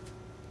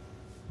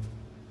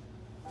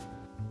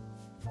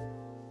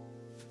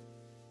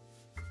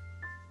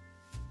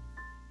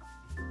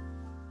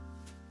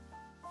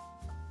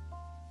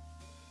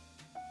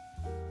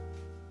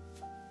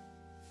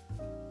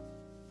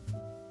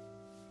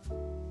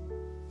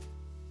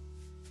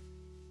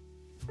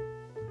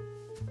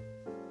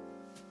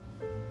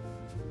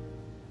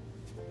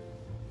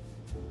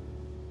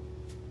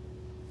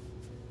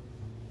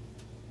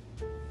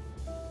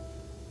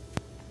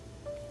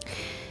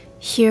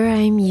 Here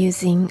I'm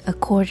using a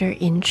 1/4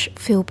 inch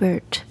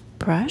filbert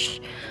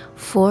brush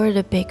for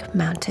the big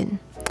mountain,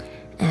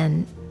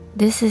 and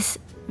this is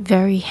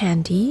very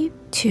handy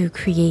to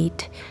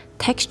create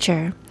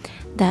texture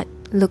that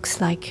looks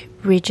like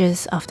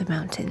ridges of the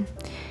mountain.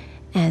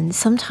 And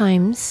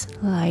sometimes,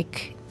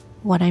 like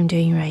what I'm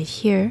doing right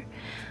here,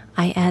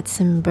 I add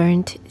some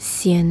burnt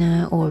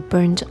sienna or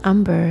burnt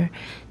umber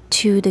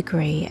to the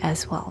gray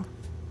as well.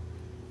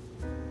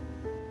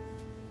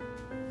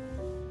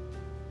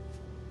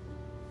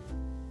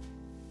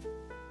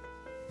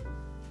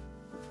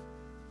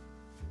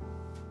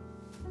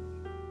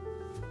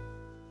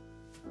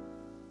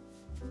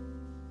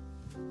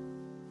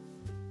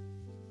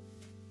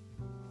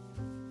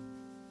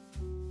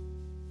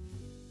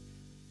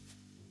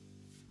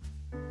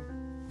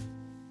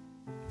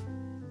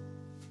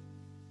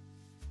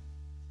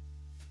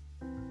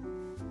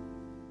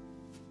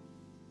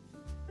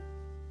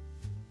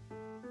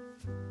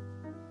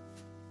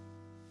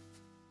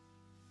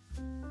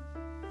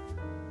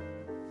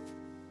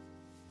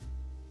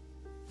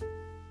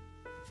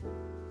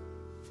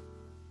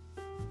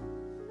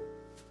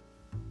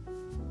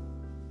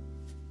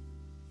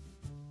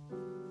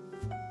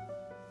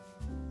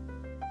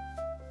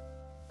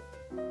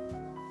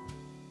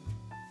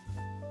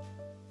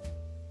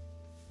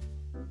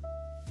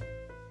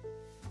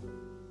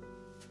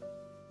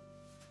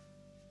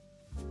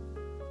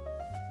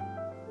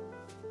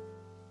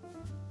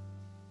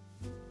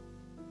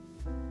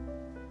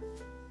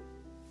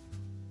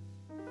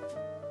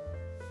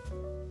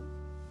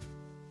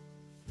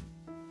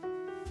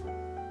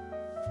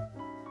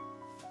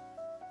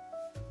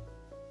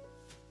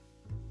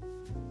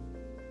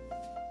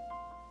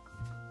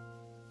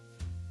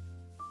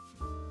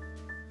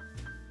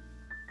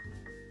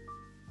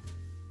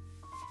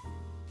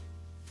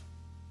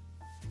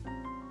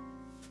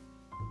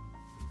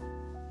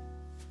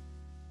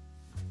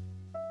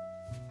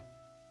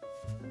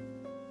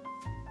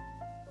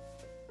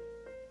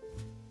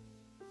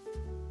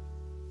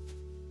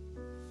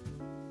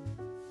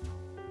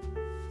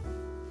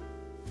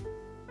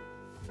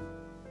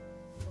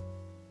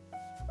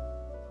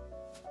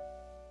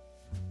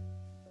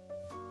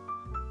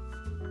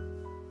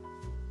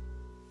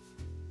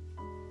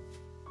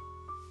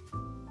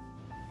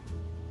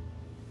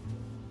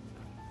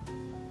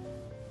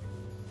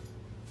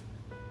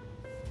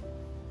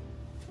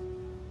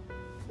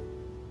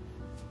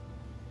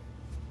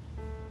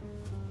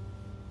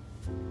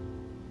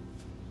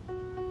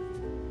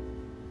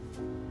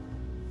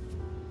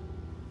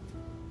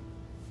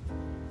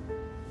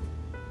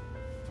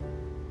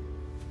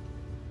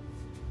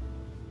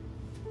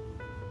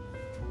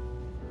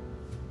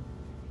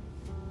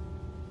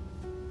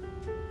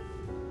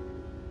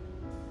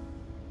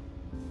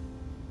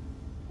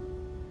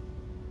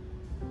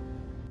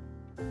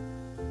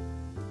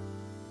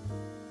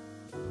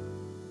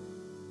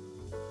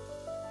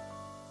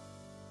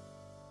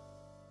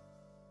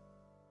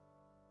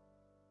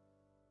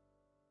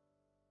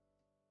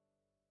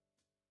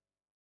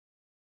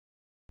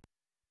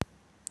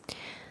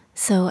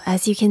 So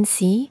as you can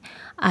see,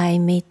 I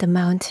made the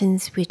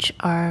mountains which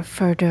are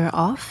further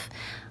off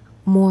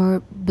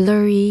more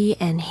blurry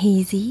and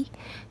hazy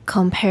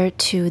compared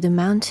to the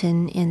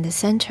mountain in the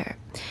center,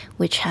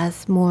 which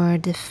has more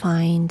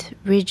defined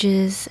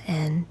ridges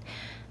and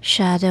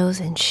shadows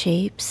and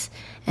shapes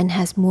and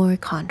has more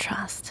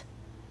contrast.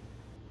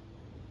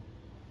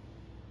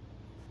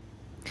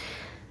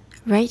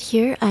 Right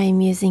here, I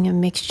am using a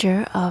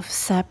mixture of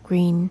sap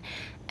green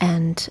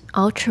and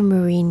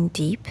ultramarine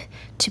deep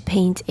to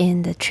paint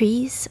in the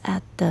trees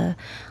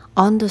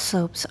on the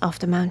slopes of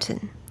the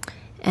mountain.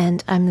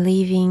 And I'm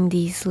leaving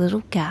these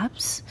little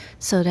gaps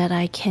so that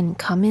I can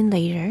come in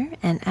later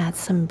and add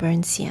some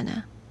burnt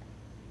sienna.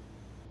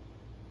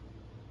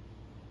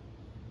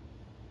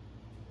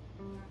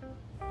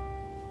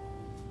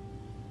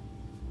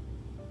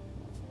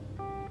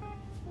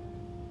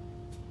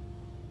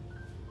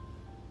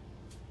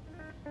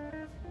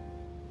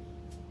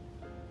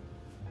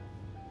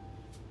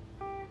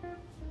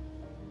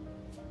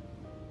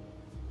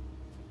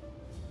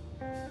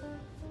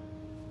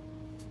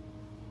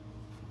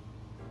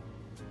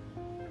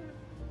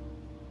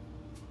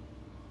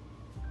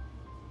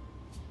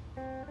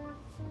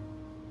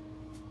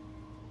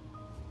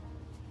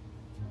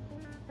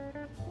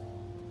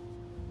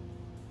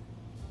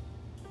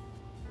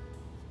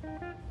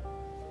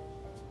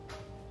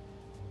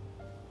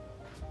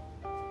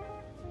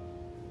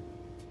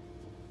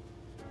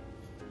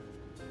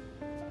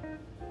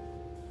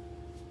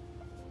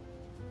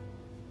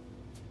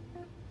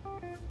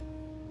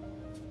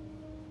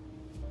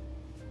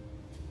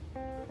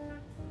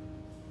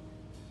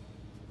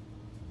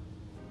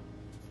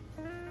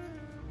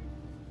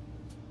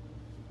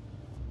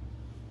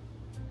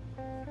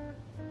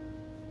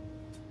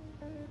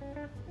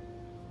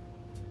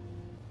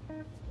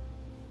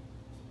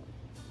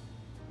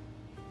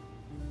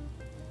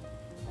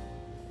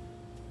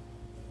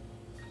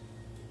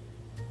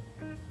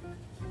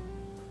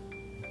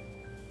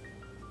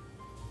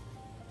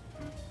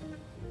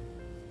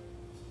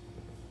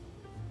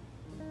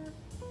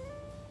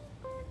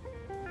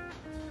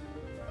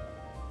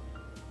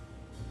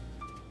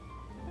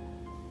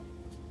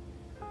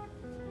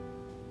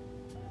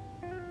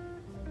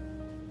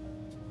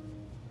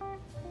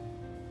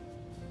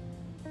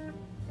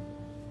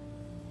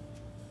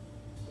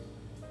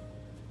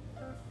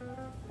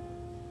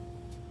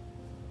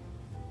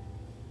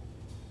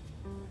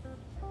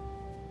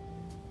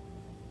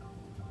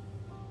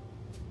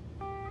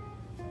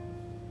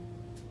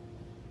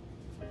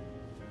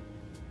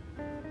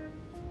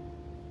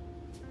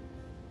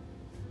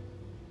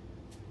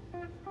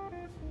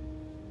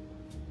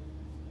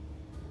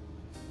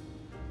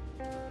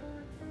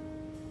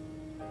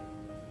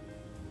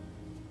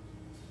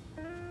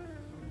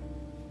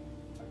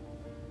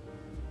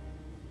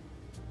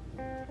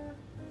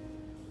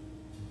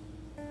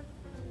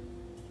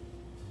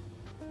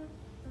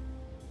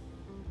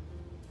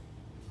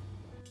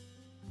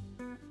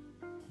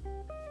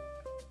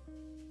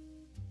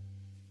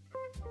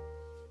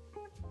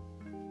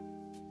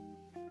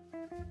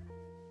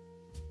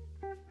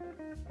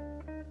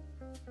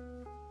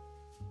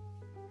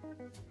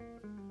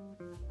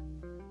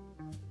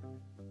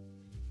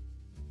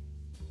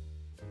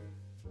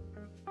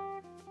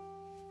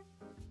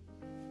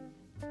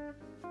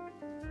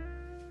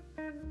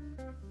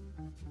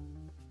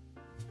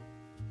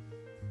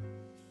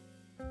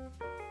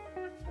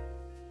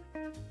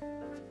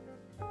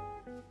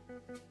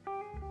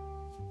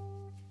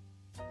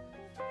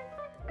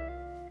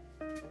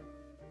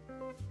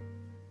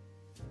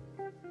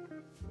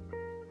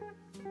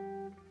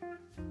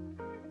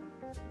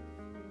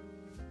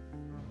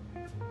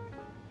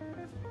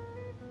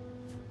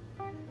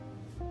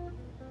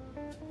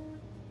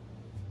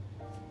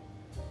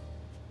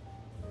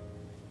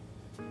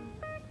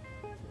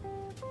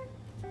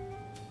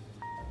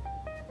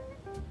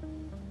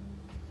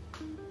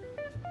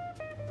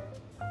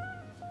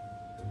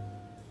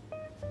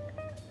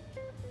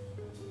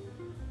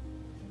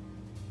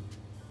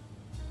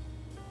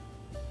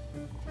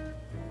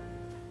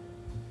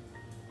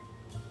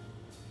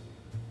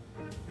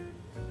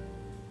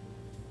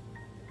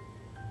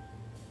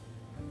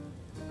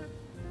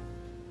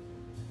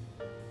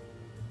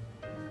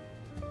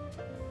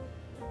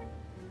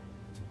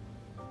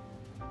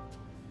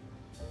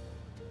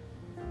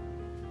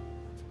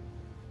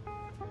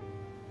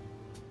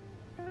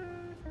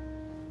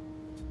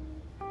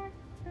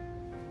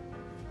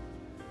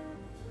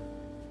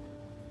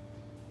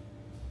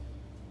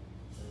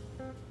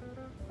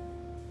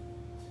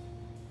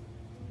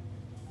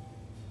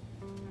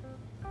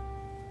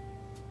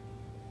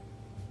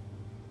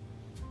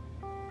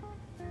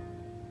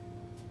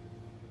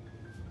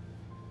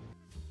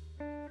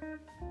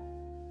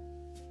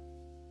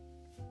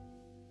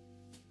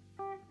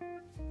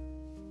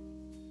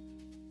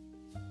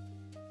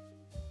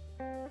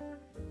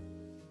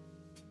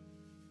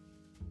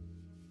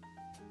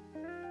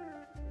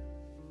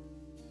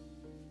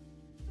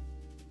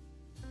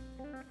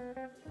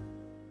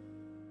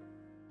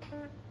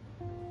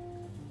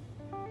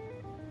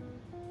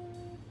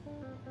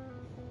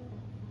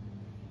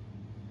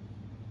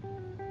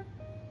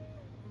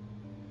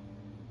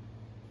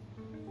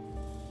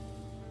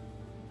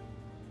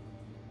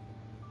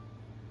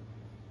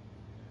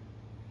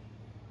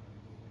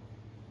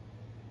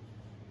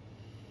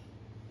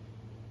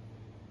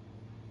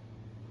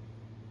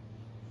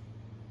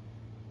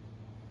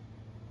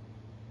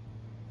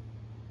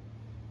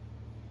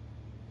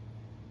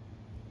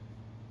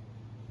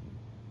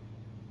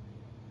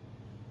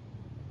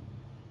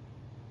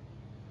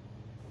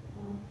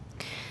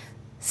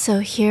 So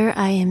here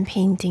I am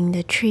painting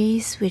the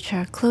trees which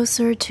are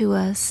closer to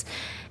us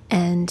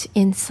and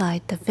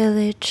inside the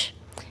village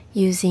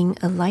using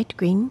a light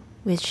green,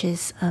 which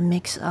is a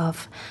mix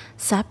of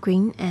sap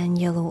green and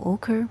yellow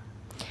ochre.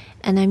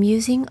 And I'm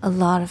using a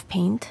lot of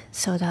paint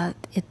so that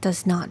it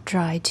does not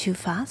dry too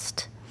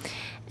fast.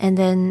 And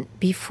then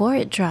before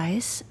it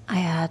dries, I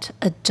add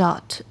a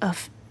dot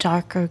of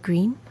darker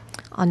green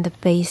on the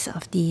base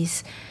of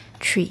these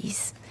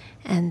trees.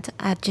 And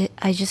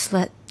I just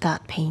let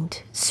that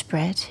paint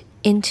spread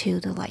into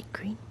the light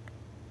green.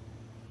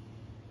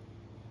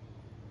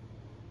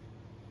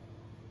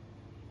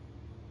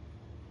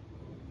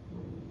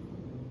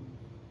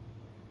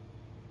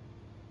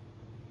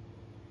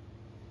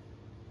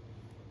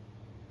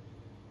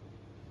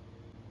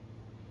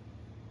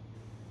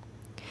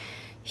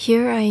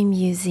 Here I am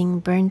using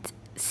burnt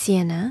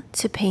sienna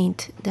to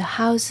paint the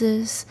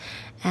houses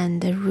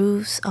and the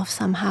roofs of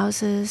some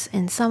houses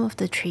and some of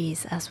the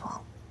trees as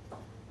well.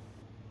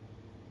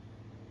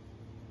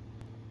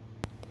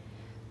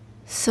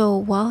 So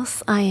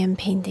whilst I am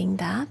painting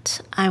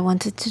that, I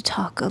wanted to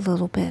talk a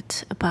little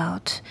bit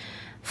about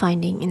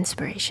finding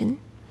inspiration.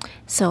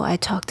 So I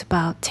talked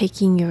about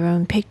taking your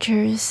own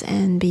pictures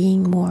and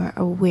being more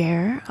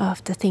aware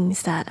of the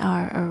things that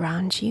are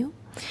around you.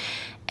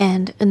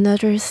 And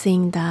another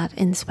thing that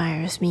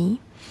inspires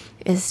me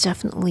is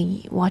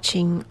definitely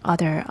watching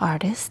other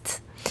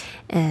artists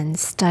and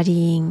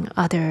studying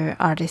other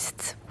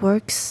artists'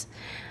 works,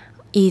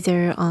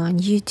 either on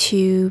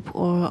YouTube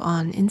or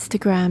on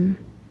Instagram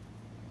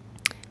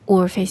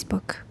or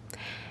Facebook.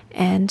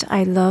 And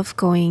I love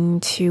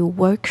going to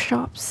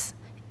workshops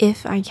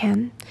if I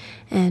can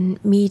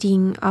and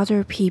meeting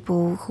other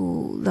people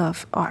who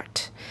love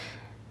art.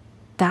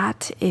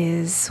 That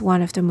is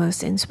one of the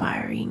most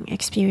inspiring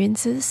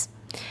experiences.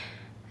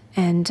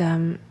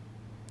 And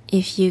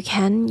if you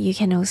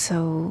can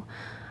also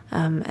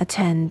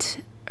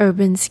attend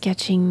urban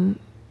sketching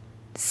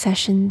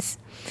sessions.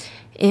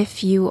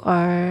 If you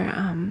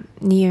are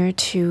near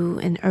to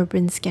an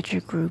urban sketcher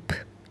group,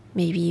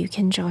 maybe you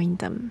can join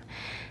them.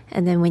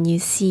 And then when you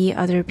see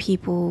other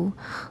people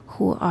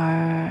who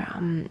are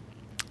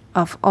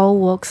of all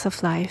walks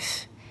of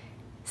life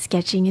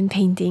sketching and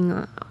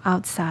painting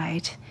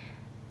outside,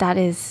 that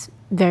is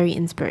very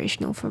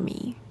inspirational for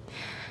me.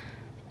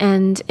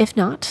 And if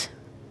not,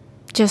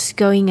 just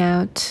going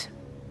out,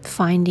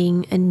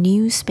 finding a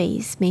new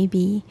space,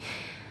 maybe,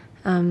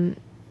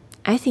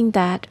 I think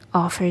that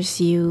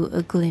offers you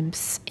a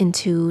glimpse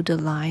into the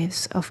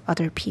lives of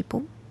other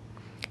people.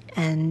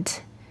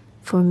 And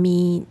for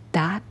me,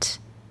 that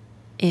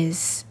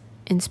is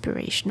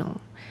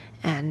inspirational,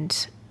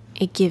 and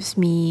it gives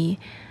me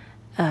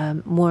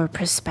more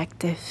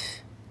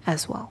perspective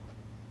as well.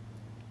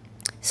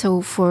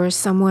 So for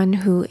someone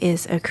who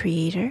is a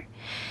creator,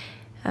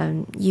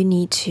 you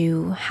need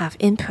to have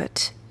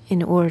input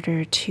in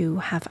order to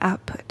have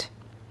output.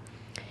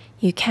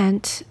 You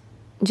can't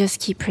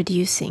just keep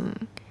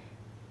producing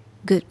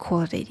good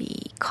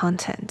quality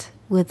content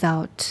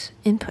without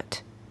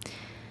input.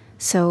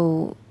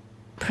 So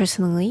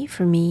personally,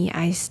 for me,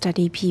 I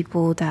study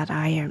people that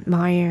I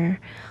admire.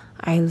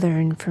 I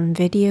learn from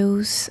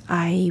videos,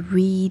 I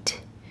read,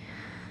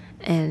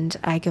 and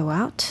I go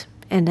out,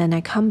 and then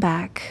I come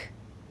back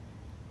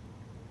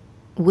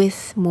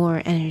with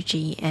more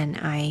energy and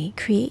I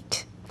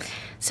create.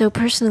 So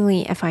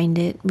personally, I find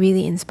it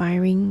really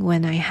inspiring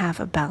when I have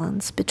a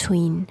balance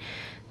between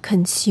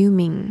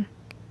consuming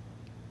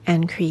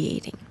and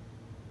creating.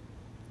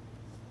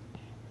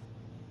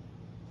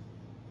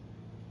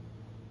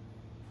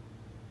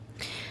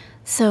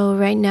 So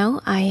right now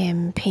I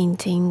am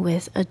painting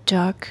with a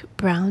dark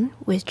brown,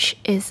 which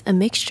is a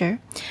mixture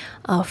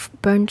of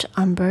burnt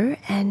umber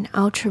and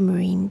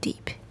ultramarine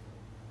deep.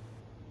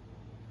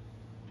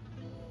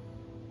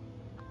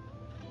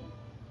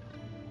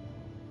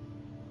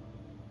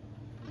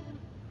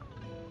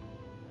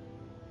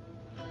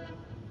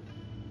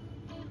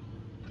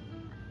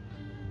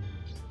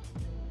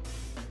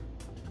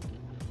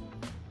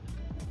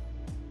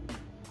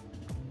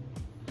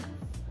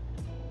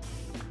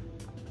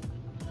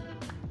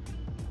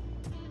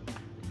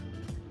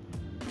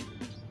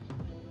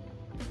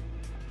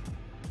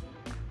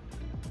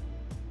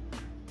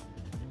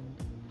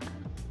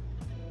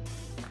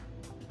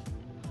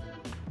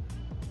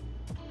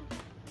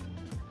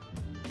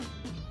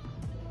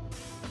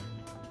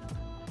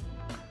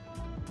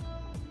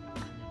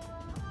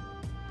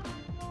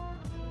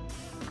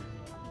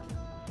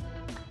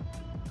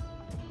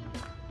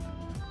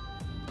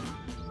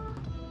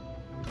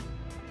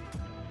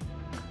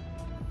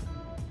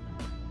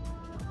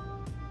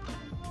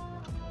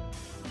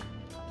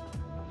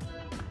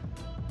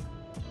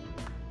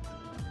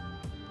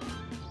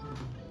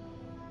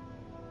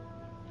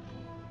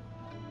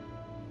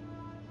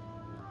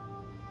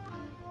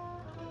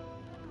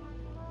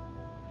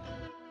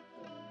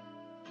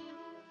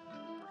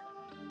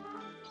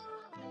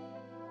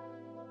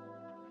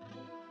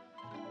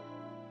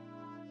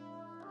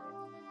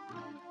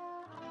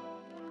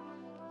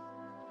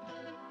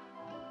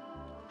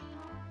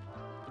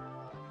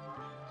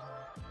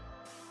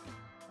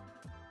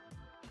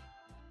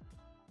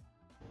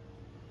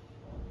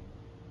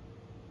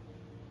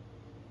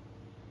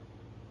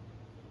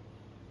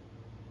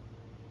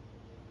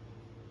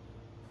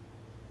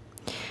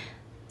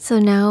 So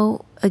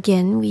now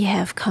again we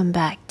have come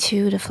back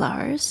to the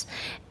flowers,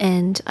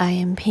 and I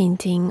am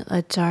painting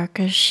a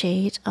darker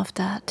shade of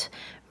that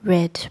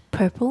red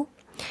purple.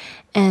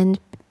 And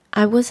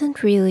I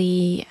wasn't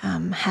really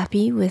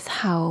happy with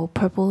how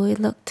purple it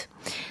looked.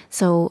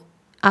 So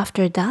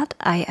after that,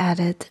 I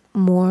added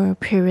more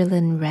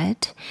purulin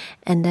red,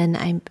 and then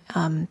I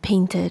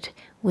painted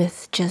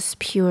with just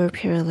pure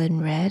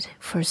purulin red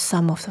for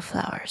some of the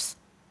flowers.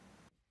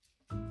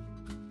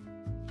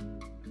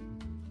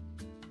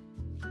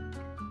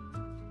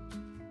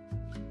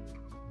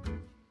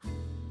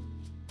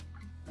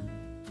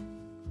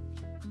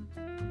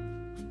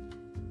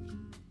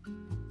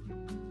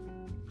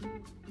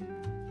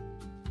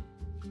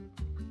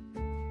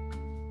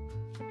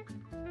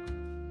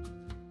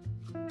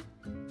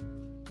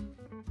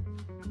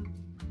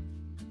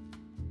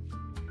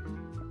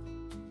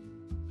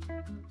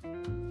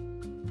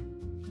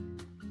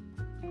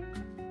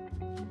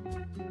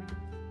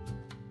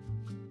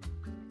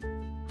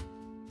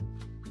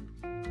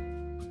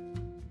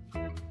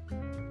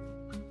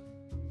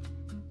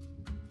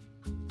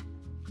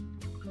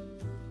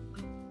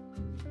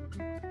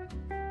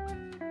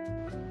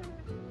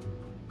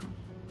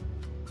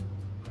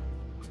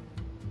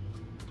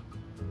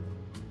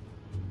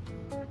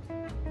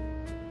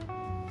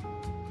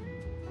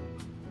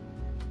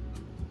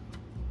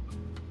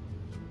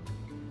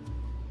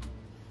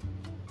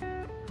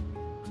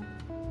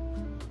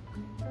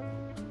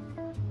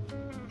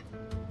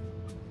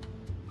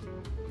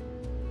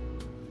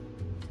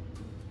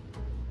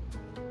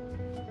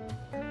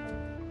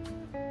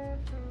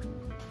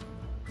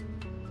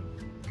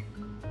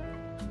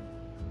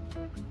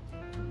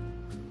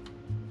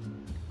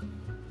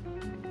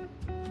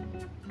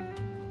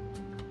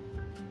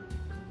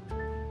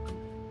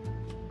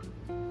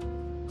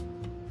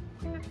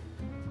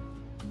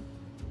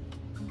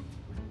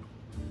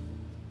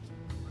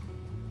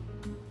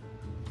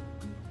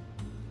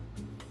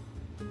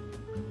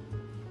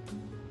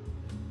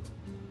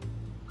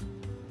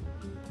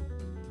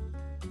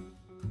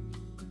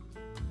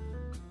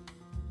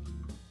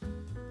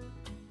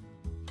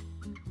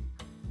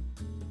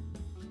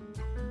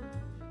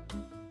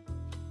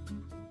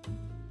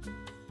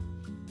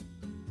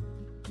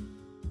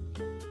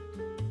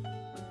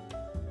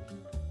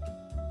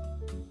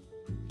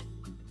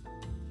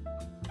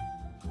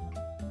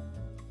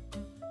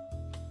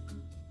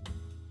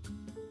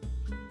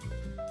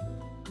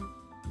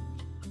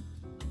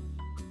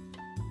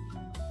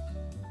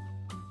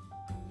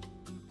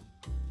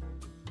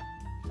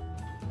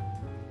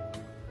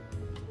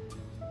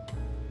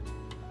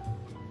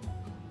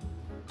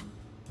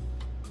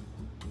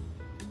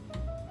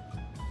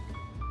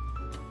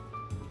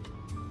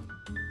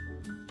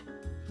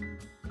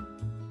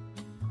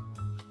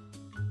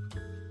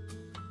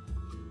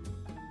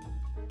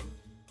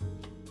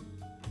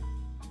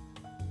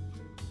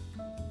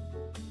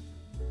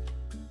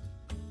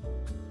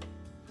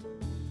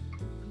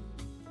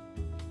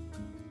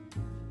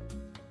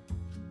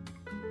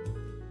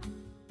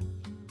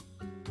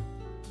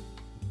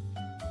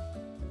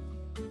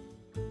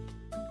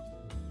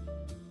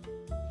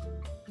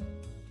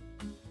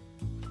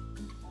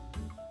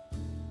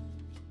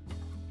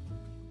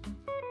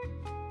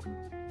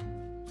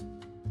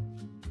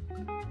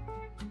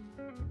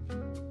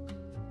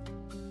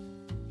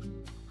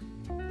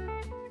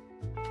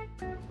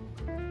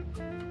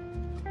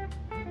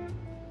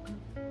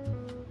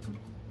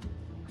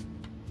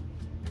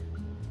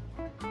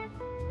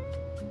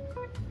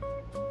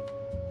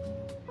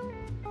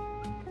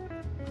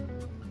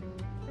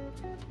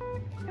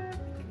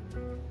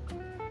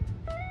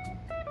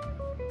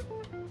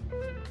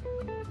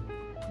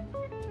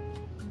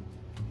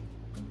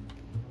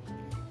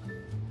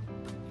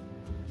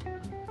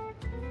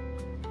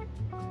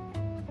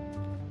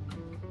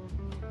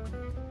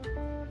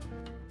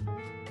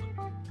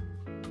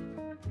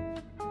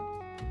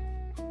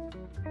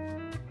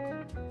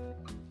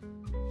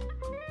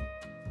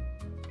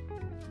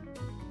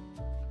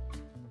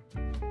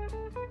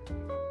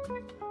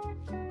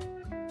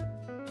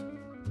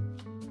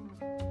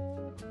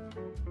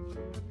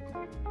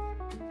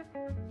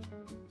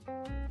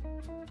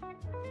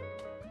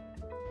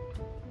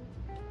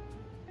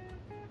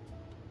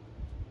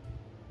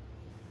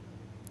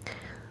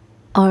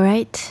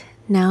 Alright,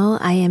 now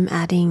I am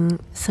adding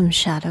some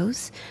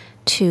shadows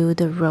to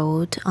the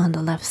road on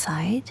the left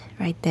side,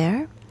 right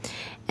there.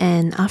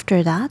 And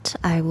after that,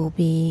 I will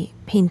be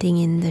painting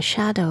in the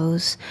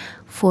shadows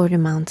for the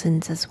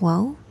mountains as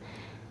well.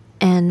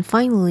 And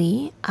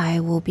finally,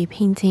 I will be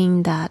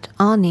painting that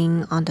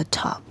awning on the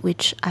top,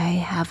 which I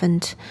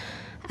haven't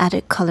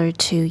added color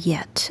to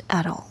yet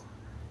at all.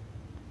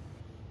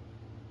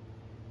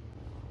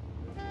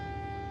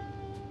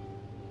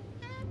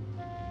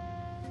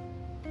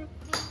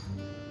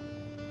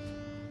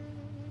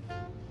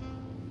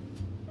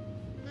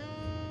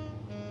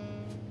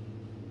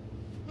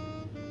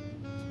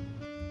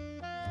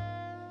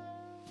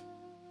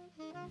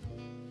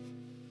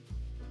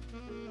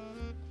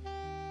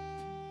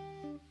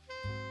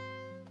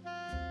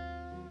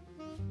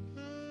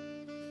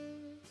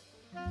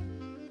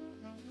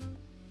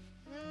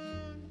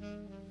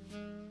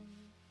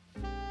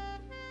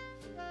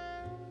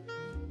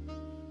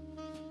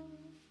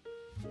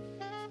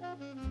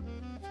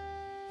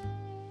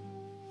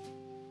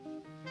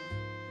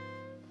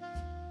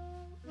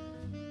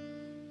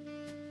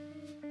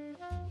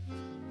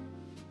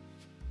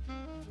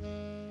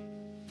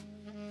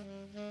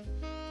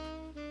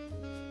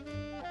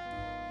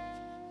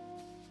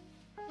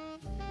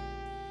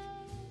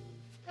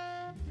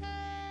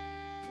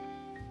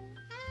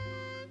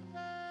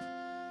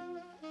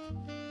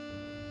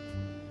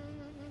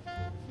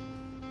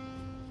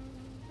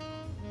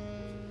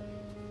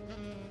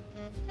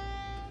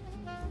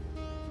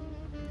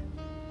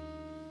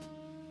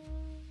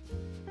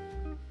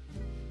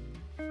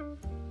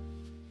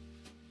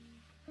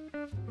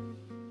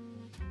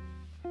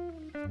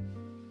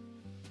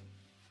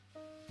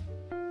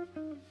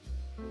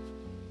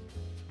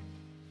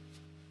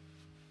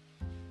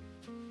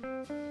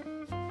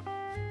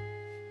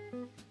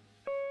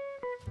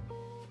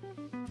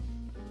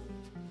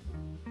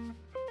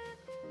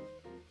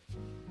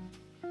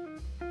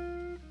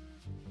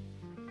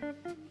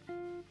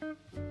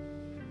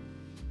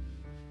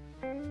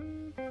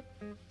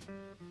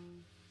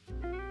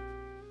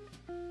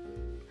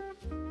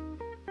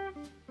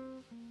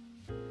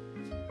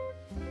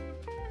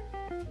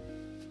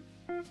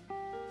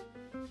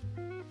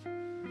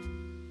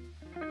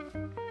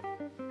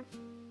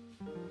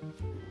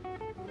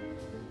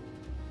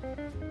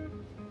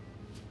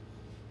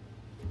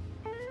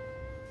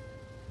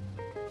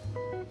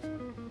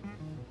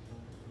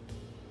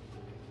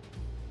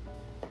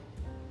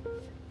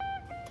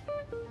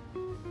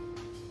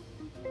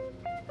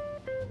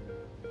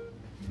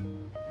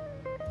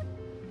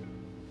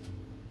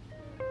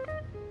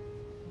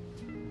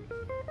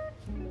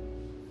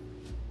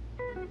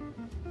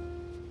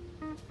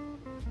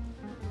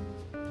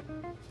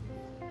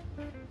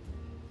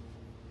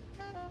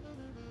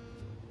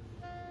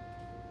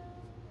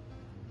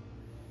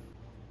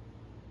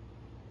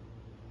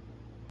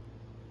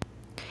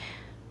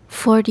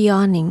 For the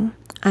awning,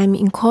 I'm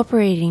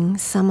incorporating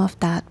some of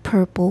that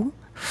purple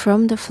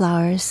from the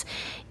flowers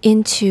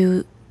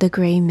into the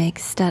gray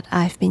mix that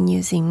I've been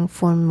using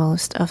for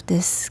most of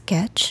this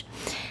sketch.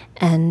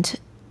 And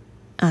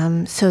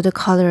so the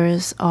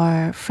colors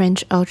are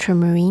French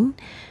ultramarine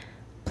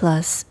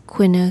plus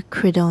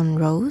quinacridone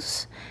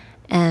rose,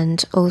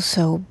 and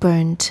also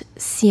burnt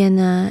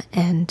sienna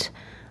and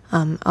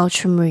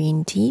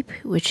ultramarine deep,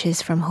 which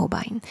is from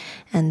Holbein,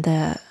 and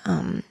the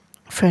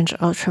French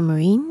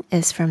ultramarine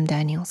is from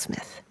Daniel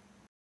Smith.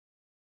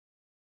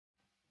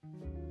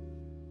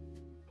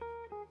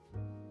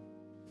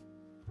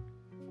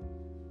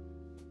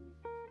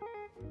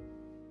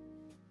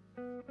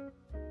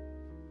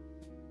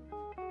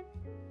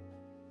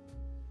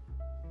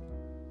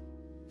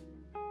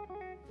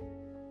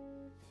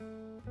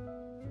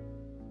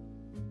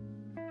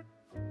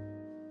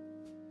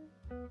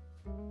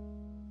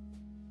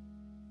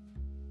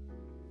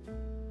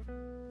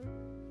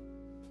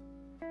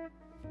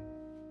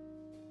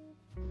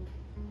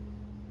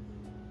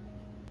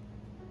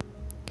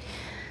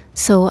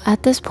 So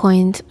at this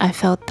point, I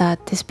felt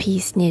that this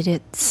piece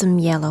needed some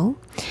yellow,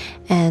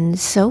 and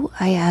so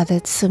I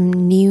added some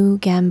new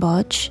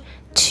gamboge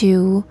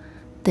to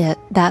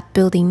that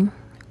building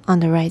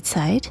on the right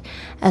side,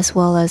 as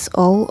well as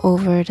all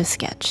over the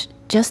sketch,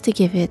 just to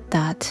give it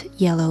that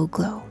yellow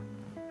glow.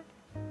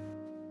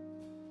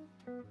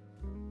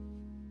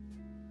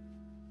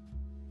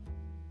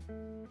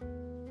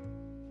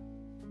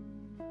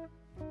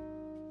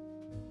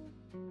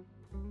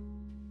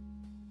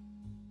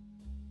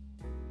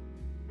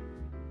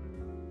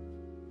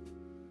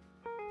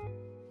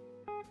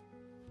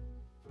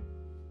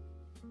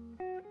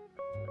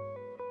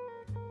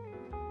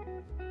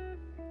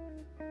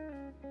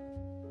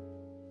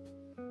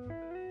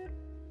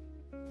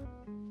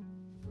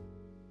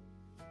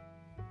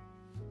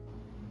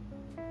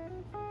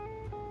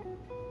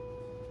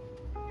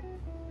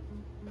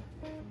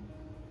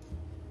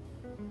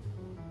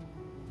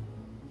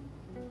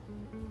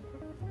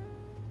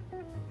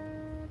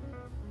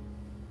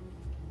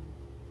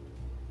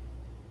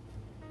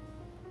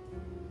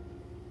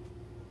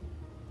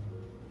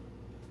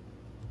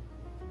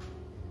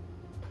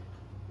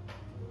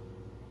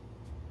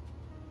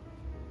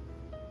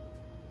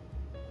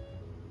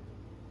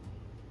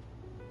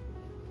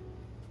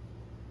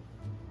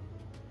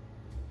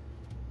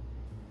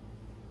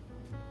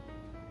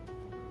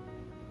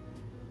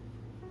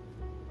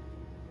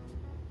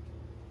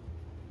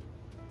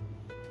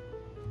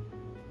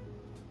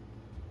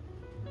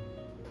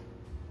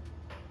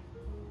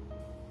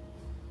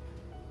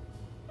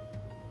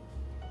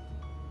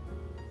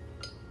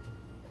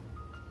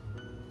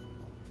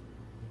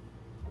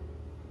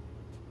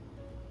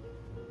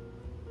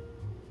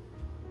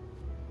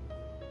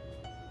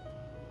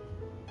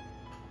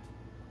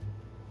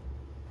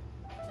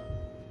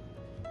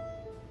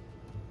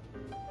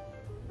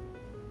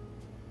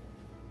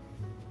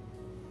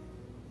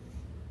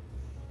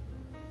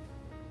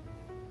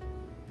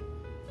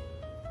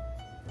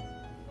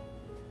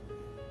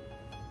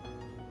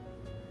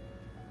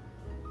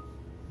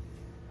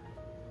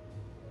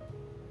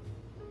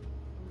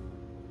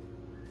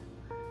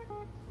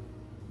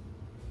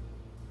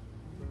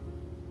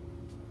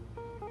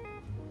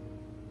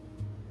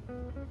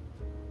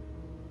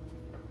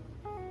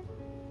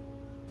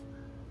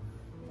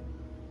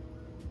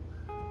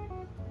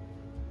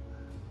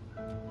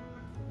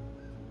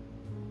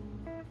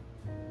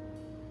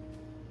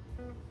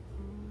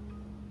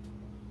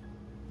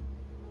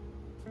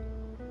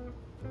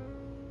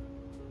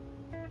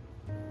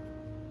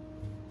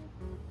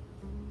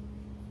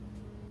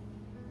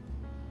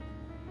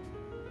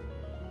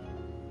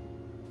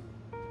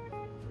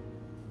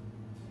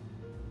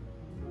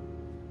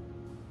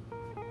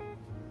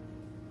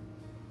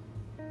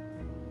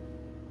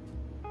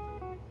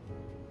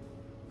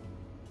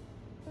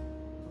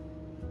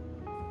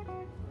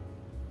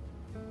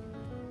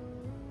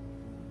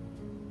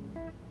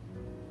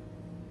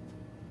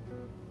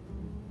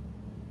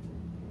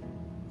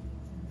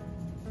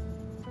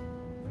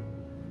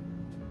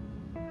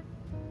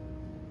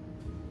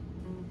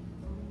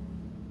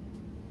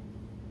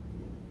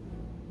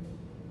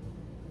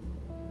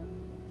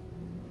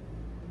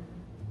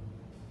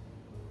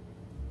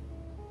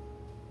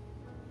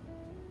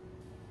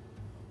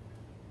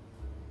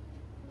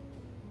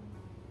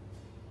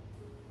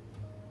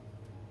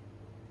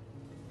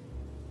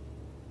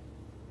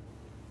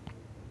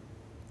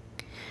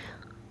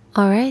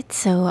 Alright,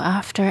 so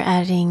after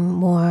adding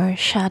more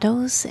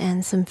shadows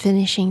and some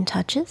finishing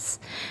touches,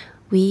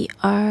 we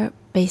are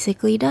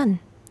basically done.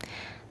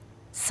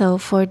 So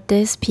for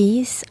this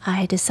piece,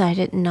 I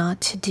decided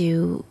not to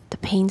do the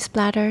paint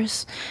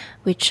splatters,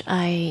 which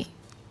I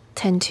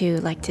tend to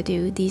like to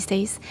do these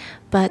days,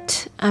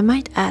 but I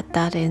might add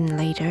that in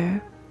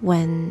later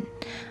when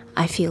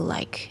I feel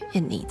like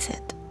it needs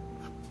it.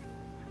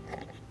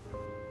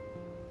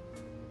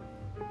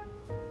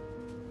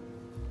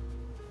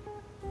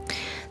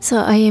 So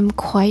I am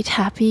quite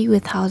happy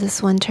with how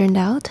this one turned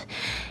out.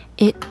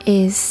 It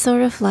is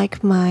sort of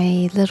like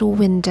my little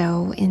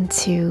window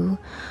into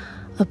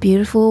a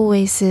beautiful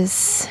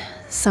oasis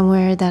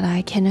somewhere that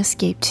I can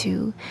escape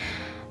to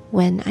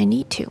when I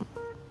need to.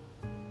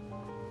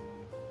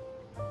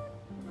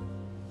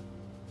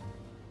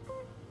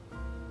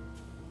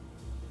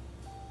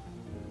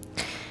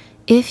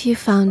 If you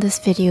found this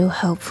video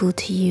helpful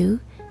to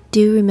you,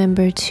 do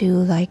remember to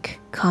like,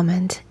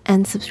 comment,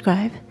 and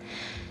subscribe.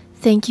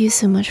 Thank you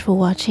so much for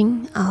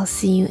watching. I'll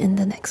see you in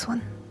the next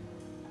one.